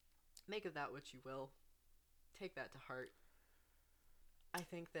make of that what you will. Take that to heart. I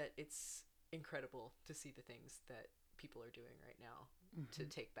think that it's incredible to see the things that people are doing right now to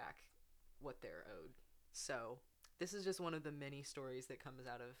take back what they're owed. So this is just one of the many stories that comes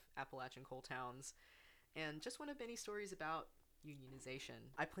out of Appalachian coal towns, and just one of many stories about unionization.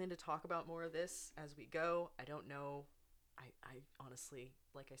 I plan to talk about more of this as we go. I don't know. I honestly,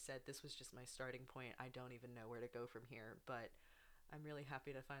 like I said, this was just my starting point. I don't even know where to go from here, but I'm really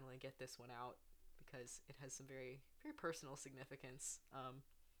happy to finally get this one out because it has some very, very personal significance.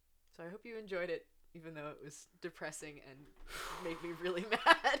 So I hope you enjoyed it, even though it was depressing and made me really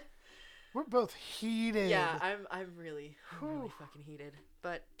mad. We're both heated. Yeah, I'm really fucking heated.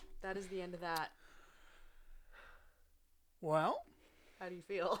 But that is the end of that. Well, How do you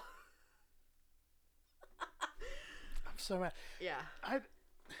feel? I'm so mad. Yeah.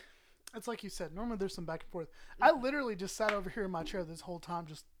 It's like you said, normally there's some back and forth. I literally just sat over here in my chair this whole time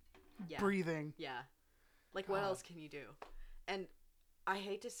just breathing. Yeah. Like, what else can you do? And I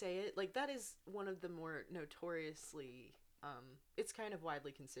hate to say it, like, that is one of the more notoriously, it's kind of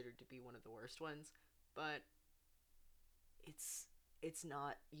widely considered to be one of the worst ones, but it's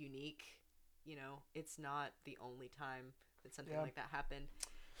not unique, it's not the only time that something like that happened.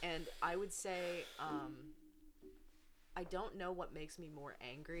 And I would say, I don't know what makes me more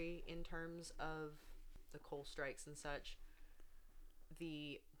angry in terms of the coal strikes and such,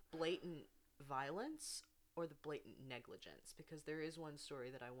 the blatant violence or the blatant negligence, because there is one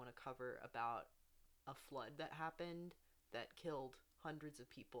story that I want to cover about a flood that happened that killed hundreds of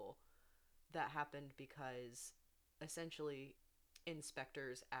people. That happened because essentially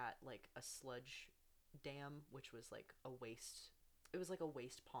inspectors at like a sludge dam, which was like a waste, it was like a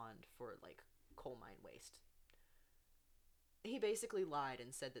waste pond for like coal mine waste. He basically lied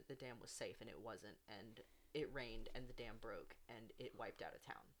and said that the dam was safe, and it wasn't, and it rained and the dam broke and it wiped out a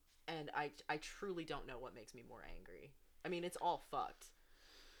town. And I truly don't know what makes me more angry. I mean, it's all fucked.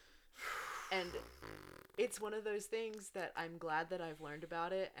 And it's one of those things that I'm glad that I've learned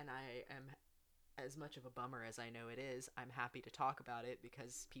about it, and I am, as much of a bummer as I know it is, I'm happy to talk about it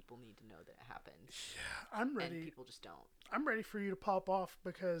because people need to know that it happened. Yeah, I'm ready. And people just don't. I'm ready for you to pop off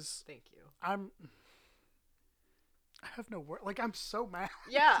because Thank you. I have no word. Like, I'm so mad.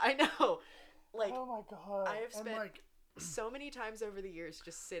 Yeah, I know. Like, oh my god. I have spent like, so many times over the years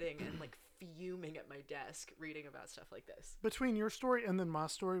just sitting and like fuming at my desk reading about stuff like this. Between your story and then my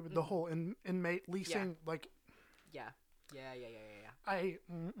story with the whole inmate leasing, like... Yeah.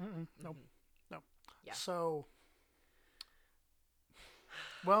 No. Yeah. So...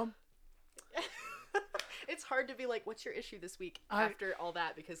 Well... It's hard to be like, what's your issue this week after all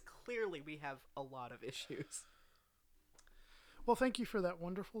that, because clearly we have a lot of issues. Well, thank you for that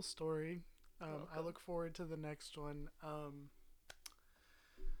wonderful story. I look forward to the next one.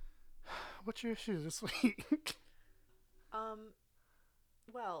 What's your issue this week?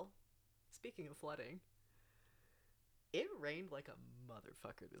 Well, speaking of flooding, it rained like a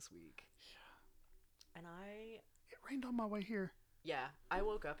motherfucker this week. Yeah. And It rained on my way here. Yeah, I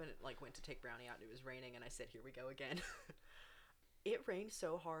woke up and like went to take Brownie out and it was raining and I said, here we go again. It rained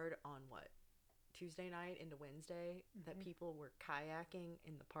so hard on Tuesday night into Wednesday that people were kayaking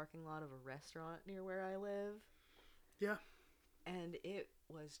in the parking lot of a restaurant near where I live. Yeah. And it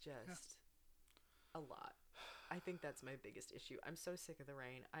was just a lot. I think that's my biggest issue. I'm so sick of the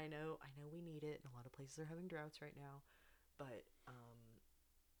rain. I know we need it, and a lot of places are having droughts right now, but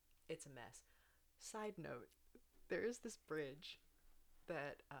it's a mess. Side note, there is this bridge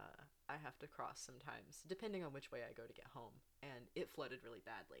that I have to cross sometimes, depending on which way I go to get home, and it flooded really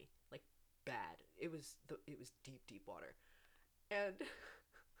badly, like bad. It was deep water, and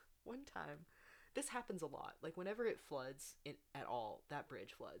one time, this happens a lot. Like whenever it floods at all, that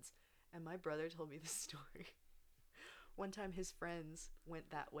bridge floods. And my brother told me this story. One time his friends went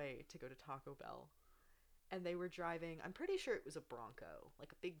that way to go to Taco Bell, and they were driving, I'm pretty sure it was a Bronco,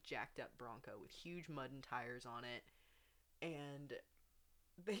 like a big jacked up Bronco with huge mud and tires on it, and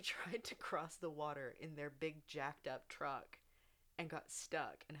they tried to cross the water in their big jacked up truck and got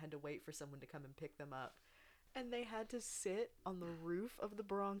stuck and had to wait for someone to come and pick them up. And they had to sit on the roof of the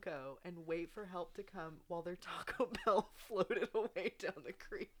Bronco and wait for help to come while their Taco Bell floated away down the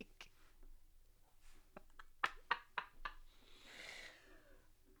creek.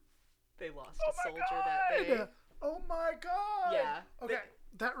 They lost a soldier that day. Oh my god! Yeah. Okay,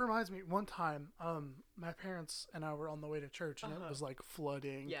 that reminds me, one time, my parents and I were on the way to church, and it was like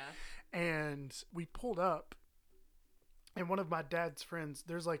flooding. Yeah. And we pulled up, and one of my dad's friends,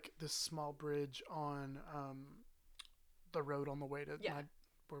 there's like this small bridge on the road on the way to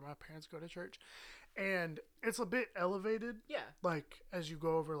where my parents go to church. And it's a bit elevated. Yeah. Like, as you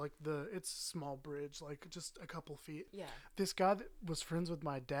go over, like, it's a small bridge, like, just a couple feet. Yeah. This guy that was friends with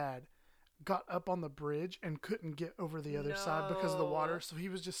my dad got up on the bridge and couldn't get over the other side because of the water. So he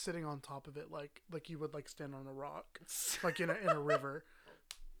was just sitting on top of it, like you would, like, stand on a rock, like in a river.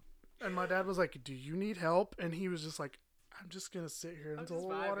 And my dad was like, "Do you need help?" And he was just like, "I'm just going to sit here until the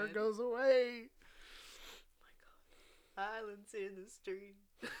water goes away." Oh my God. Islands in the stream.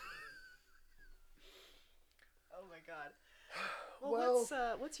 Oh my God. Well,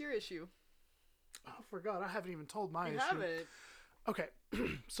 what's your issue? I forgot. I haven't even told my issue. You haven't. Okay.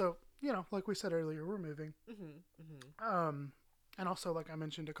 So, like we said earlier, we're moving. And also, like I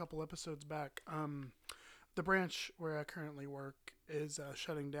mentioned a couple episodes back, the branch where I currently work is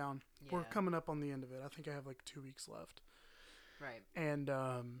shutting down. Yeah. We're coming up on the end of it. I think I have like 2 weeks left. Right. And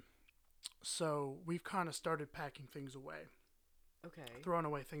so we've kind of started packing things away. Okay. Throwing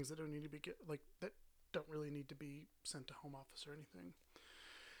away things that don't need to be that don't really need to be sent to home office or anything.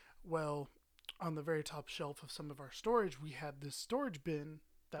 Well, on the very top shelf of some of our storage, we had this storage bin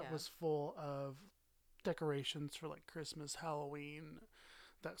that was full of decorations for like Christmas, Halloween,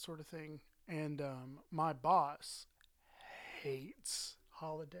 that sort of thing. And my boss hates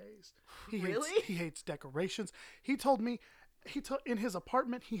holidays. He hates decorations. He told me in his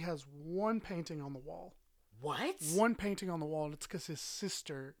apartment he has one painting on the wall. What? One painting on the wall, and it's because his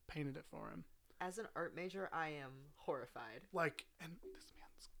sister painted it for him. As an art major, I am horrified. Like, and this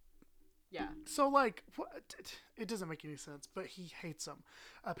man's... Yeah. So, like, it doesn't make any sense, but he hates them.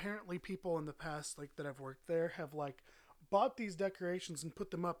 Apparently, people in the past, like, that I've worked there have, like, bought these decorations and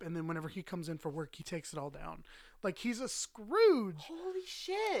put them up, and then whenever he comes in for work, he takes it all down. Like, he's a Scrooge. Holy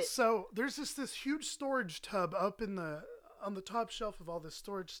shit. So, there's this huge storage tub up on the top shelf of all this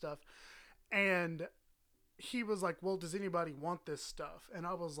storage stuff, and... he was like, "Well, does anybody want this stuff?" And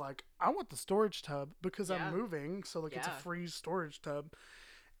I was like, "I want the storage tub because I'm moving, so like it's a free storage tub."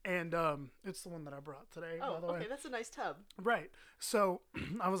 And it's the one that I brought today, by the way. Okay, that's a nice tub. Right. So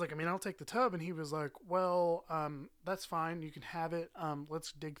I was like, I'll take the tub. And he was like, "Well, that's fine. You can have it.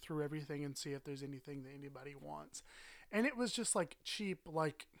 Let's dig through everything and see if there's anything that anybody wants." And it was just like cheap,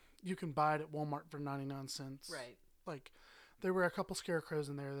 like you can buy it at Walmart for 99 cents. Right. Like, there were a couple scarecrows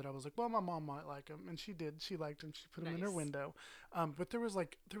in there that I was like, well, my mom might like them. And she did. She liked them. She put them in her window. But there was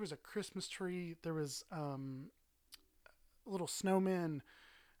a Christmas tree. There was little snowmen,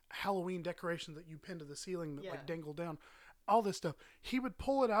 Halloween decorations that you pin to the ceiling that like dangle down. All this stuff. He would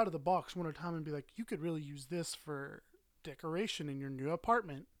pull it out of the box one at a time and be like, "You could really use this for decoration in your new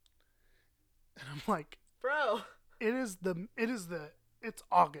apartment." And I'm like, "Bro, it's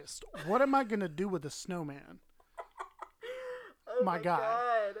August. What am I going to do with a snowman?" Oh my guy.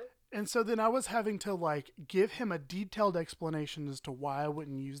 God. And so then I was having to like give him a detailed explanation as to why I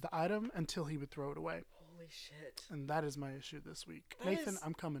wouldn't use the item until he would throw it away. Holy shit. And that is my issue this week. Nathan,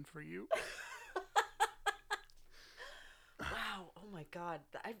 I'm coming for you. Wow. Oh my God.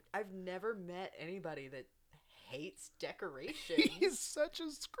 I've never met anybody that hates decoration. He's such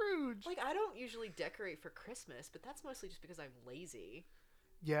a Scrooge. Like, I don't usually decorate for Christmas, but that's mostly just because I'm lazy.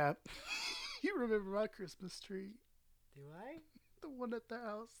 Yeah. You remember my Christmas tree? Do I? The one at the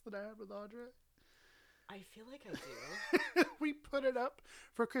house that I had with Audra? I feel like I do. We put it up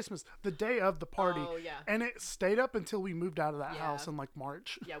for Christmas, the day of the party. Oh, yeah. And it stayed up until we moved out of that house in like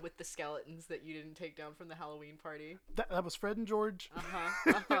March. Yeah, with the skeletons that you didn't take down from the Halloween party. That was Fred and George.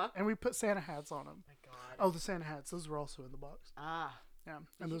 And we put Santa hats on them. Oh my God. Oh, the Santa hats. Those were also in the box. Ah. Yeah.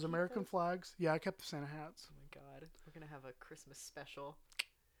 And those American flags. Yeah, I kept the Santa hats. Oh my God. We're going to have a Christmas special.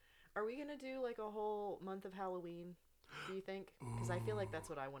 Are we going to do like a whole month of Halloween? Do you think? Because I feel like that's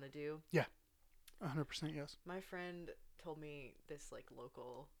what I want to do. Yeah. 100% yes. My friend told me this like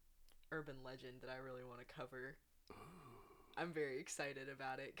local urban legend that I really want to cover. I'm very excited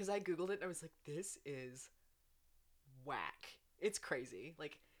about it because I Googled it and I was like, this is whack. It's crazy.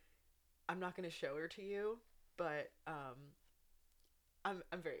 Like, I'm not going to show her to you, but I'm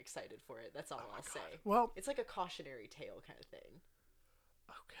very excited for it. That's all I'll say. Well, it's like a cautionary tale kind of thing.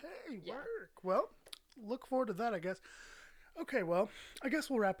 Okay, work. Well, look forward to that, I guess. Okay, well, I guess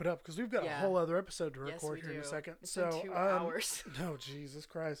we'll wrap it up because we've got a whole other episode to record here in a second. It's been 2 hours. No, Jesus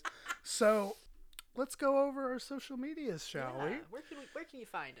Christ. So let's go over our social medias, shall we? Where can you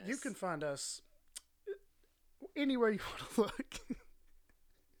find us? You can find us anywhere you want to look.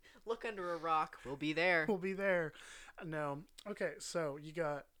 Look under a rock. We'll be there. We'll be there. No. Okay, so you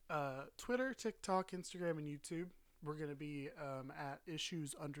got Twitter, TikTok, Instagram, and YouTube. We're going to be at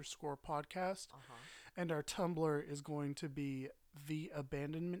issues_podcast. And our Tumblr is going to be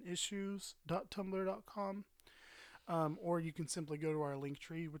theabandonmentissues.tumblr.com. Or you can simply go to our link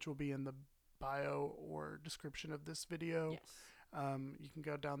tree, which will be in the bio or description of this video. Yes. You can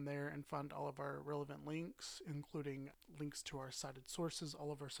go down there and find all of our relevant links, including links to our cited sources,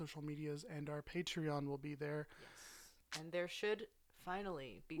 all of our social medias, and our Patreon will be there. Yes. And there should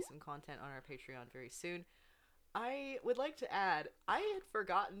finally be some content on our Patreon very soon. I would like to add, I had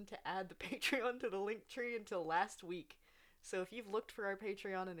forgotten to add the Patreon to the link tree until last week. So if you've looked for our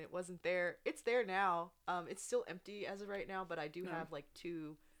Patreon and it wasn't there, it's there now. It's still empty as of right now, but I do have like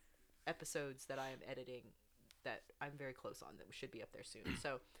 2 episodes that I am editing that I'm very close on that should be up there soon.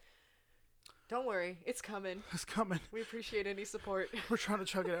 So don't worry, it's coming. It's coming. We appreciate any support. We're trying to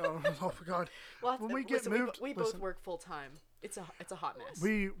chug it out. Oh my god. Well, When we get moved, we both listen. work full time. It's a hot mess.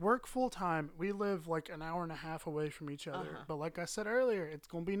 We work full time. We live like an hour and a half away from each other. Uh-huh. But like I said earlier, it's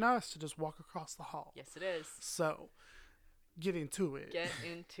gonna be nice to just walk across the hall. Yes, it is. So, get into it. Get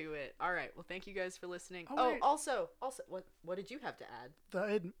into it. All right. Well, thank you guys for listening. Oh, Oh, wait. also, what did you have to add?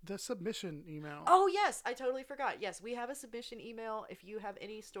 The submission email. Oh, yes, I totally forgot. Yes, we have a submission email. If you have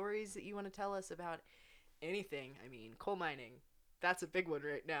any stories that you want to tell us about anything, I mean, coal mining, that's a big one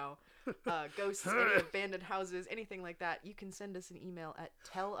right now. Ghosts, any abandoned houses, anything like that, you can send us an email at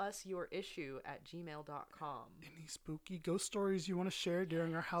tellusyourissue@gmail.com. Any spooky ghost stories you want to share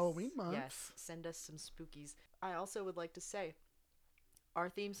during our Halloween month? Yes, send us some spookies. I also would like to say, our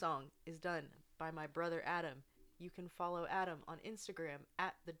theme song is done by my brother Adam. You can follow Adam on Instagram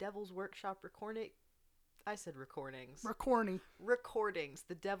at the Devil's Workshop Recording. I said recordings. Recordings.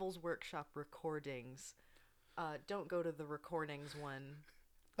 The Devil's Workshop Recordings. Don't go to the recordings one.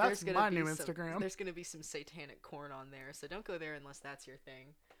 That's There's my gonna new be some- Instagram. There's going to be some satanic corn on there, so don't go there unless that's your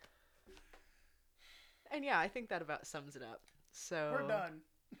thing. And yeah, I think that about sums it up. So We're done.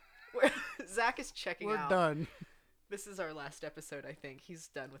 Zach is checking We're out. done. This is our last episode, I think. He's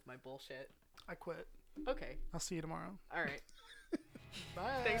done with my bullshit. I quit. Okay. I'll see you tomorrow. All right.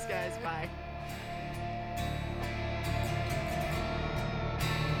 Bye. Thanks, guys. Bye.